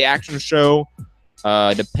immediate reaction show.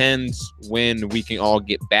 Depends when we can all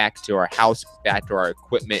get back to our house, back to our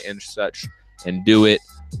equipment and such, and do it.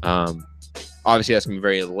 Obviously, that's going to be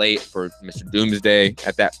very late for Mr. Doomsday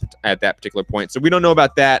at that particular point. So we don't know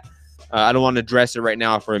about that. I don't want to address it right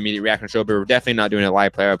now for an immediate reaction show, but we're definitely not doing a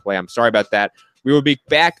live play-by-play. I'm sorry about that. We will be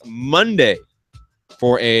back Monday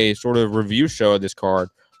for a sort of review show of this card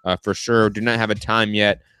for sure. Do not have a time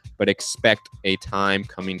yet, but expect a time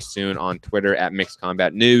coming soon on Twitter at Mixed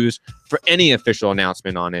Combat News for any official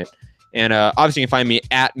announcement on it. And obviously, you can find me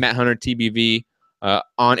at Matt Hunter TBV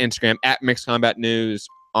on Instagram, at Mixed Combat News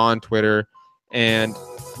on Twitter. And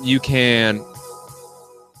you can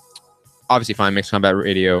obviously find Mixed Combat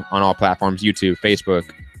Radio on all platforms: YouTube, Facebook,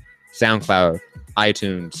 SoundCloud,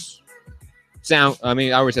 iTunes. I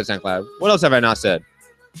already said SoundCloud. What else have I not said?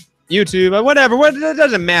 YouTube, whatever. It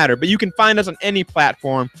doesn't matter. But you can find us on any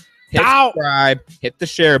platform. Hit subscribe, hit the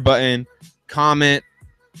share button, comment,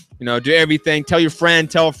 you know, do everything. Tell your friend,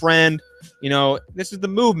 tell a friend. You know, this is the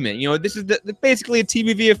movement. You know, this is basically a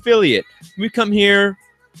TBV affiliate. We come here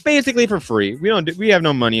basically for free. We have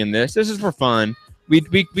no money in this. This is for fun. We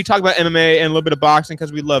talk about MMA and a little bit of boxing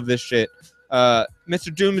because we love this shit.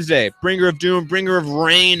 Mr. Doomsday, bringer of doom, bringer of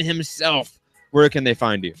rain himself. Where can they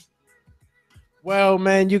find you? Well,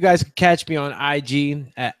 man, you guys can catch me on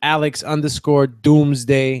IG at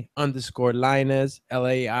Alex_Doomsday_Linez,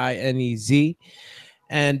 LAINEZ.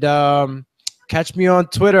 And catch me on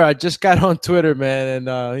Twitter. I just got on Twitter, man.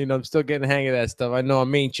 And, you know, I'm still getting the hang of that stuff. I know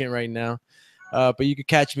I'm ancient right now. But you can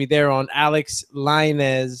catch me there on Alex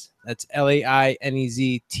Linez. That's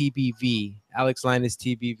LAINEZ TBV. Alex Linez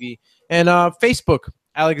TBV. And Facebook,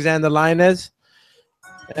 Alexander Linez.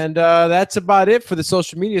 And that's about it for the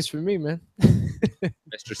social medias for me, man.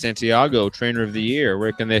 Mr. Santiago, Trainer of the Year.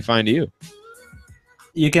 Where can they find you?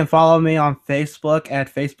 You can follow me on Facebook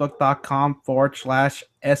at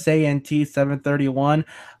facebook.com/SANT731.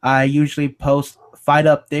 I usually post fight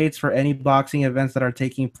updates for any boxing events that are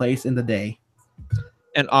taking place in the day.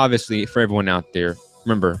 And obviously, for everyone out there,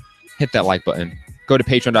 remember, hit that like button. Go to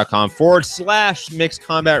patreon.com/Mixed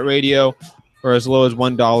Combat Radio. For as low as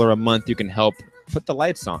 $1 a month, you can help put the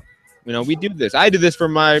lights on. You know, we do this. I do this for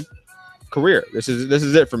my career. This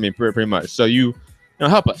is it for me, pretty much. So you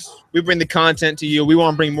help us. We bring the content to you. We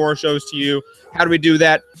want to bring more shows to you. How do we do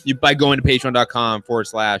that? By going to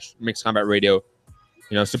patreon.com/Mixed Combat Radio.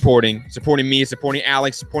 You know, supporting me, supporting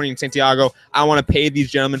Alex, supporting Santiago. I want to pay these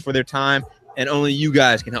gentlemen for their time, and only you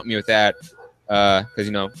guys can help me with that. Because,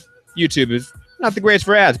 you know, YouTube is not the greatest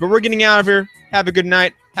for ads. But we're getting out of here. Have a good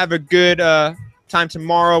night. Have a good time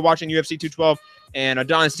tomorrow watching UFC 212 and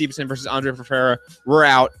Adonis Deiveson versus Andre Ferreira. We're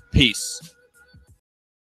out. Peace.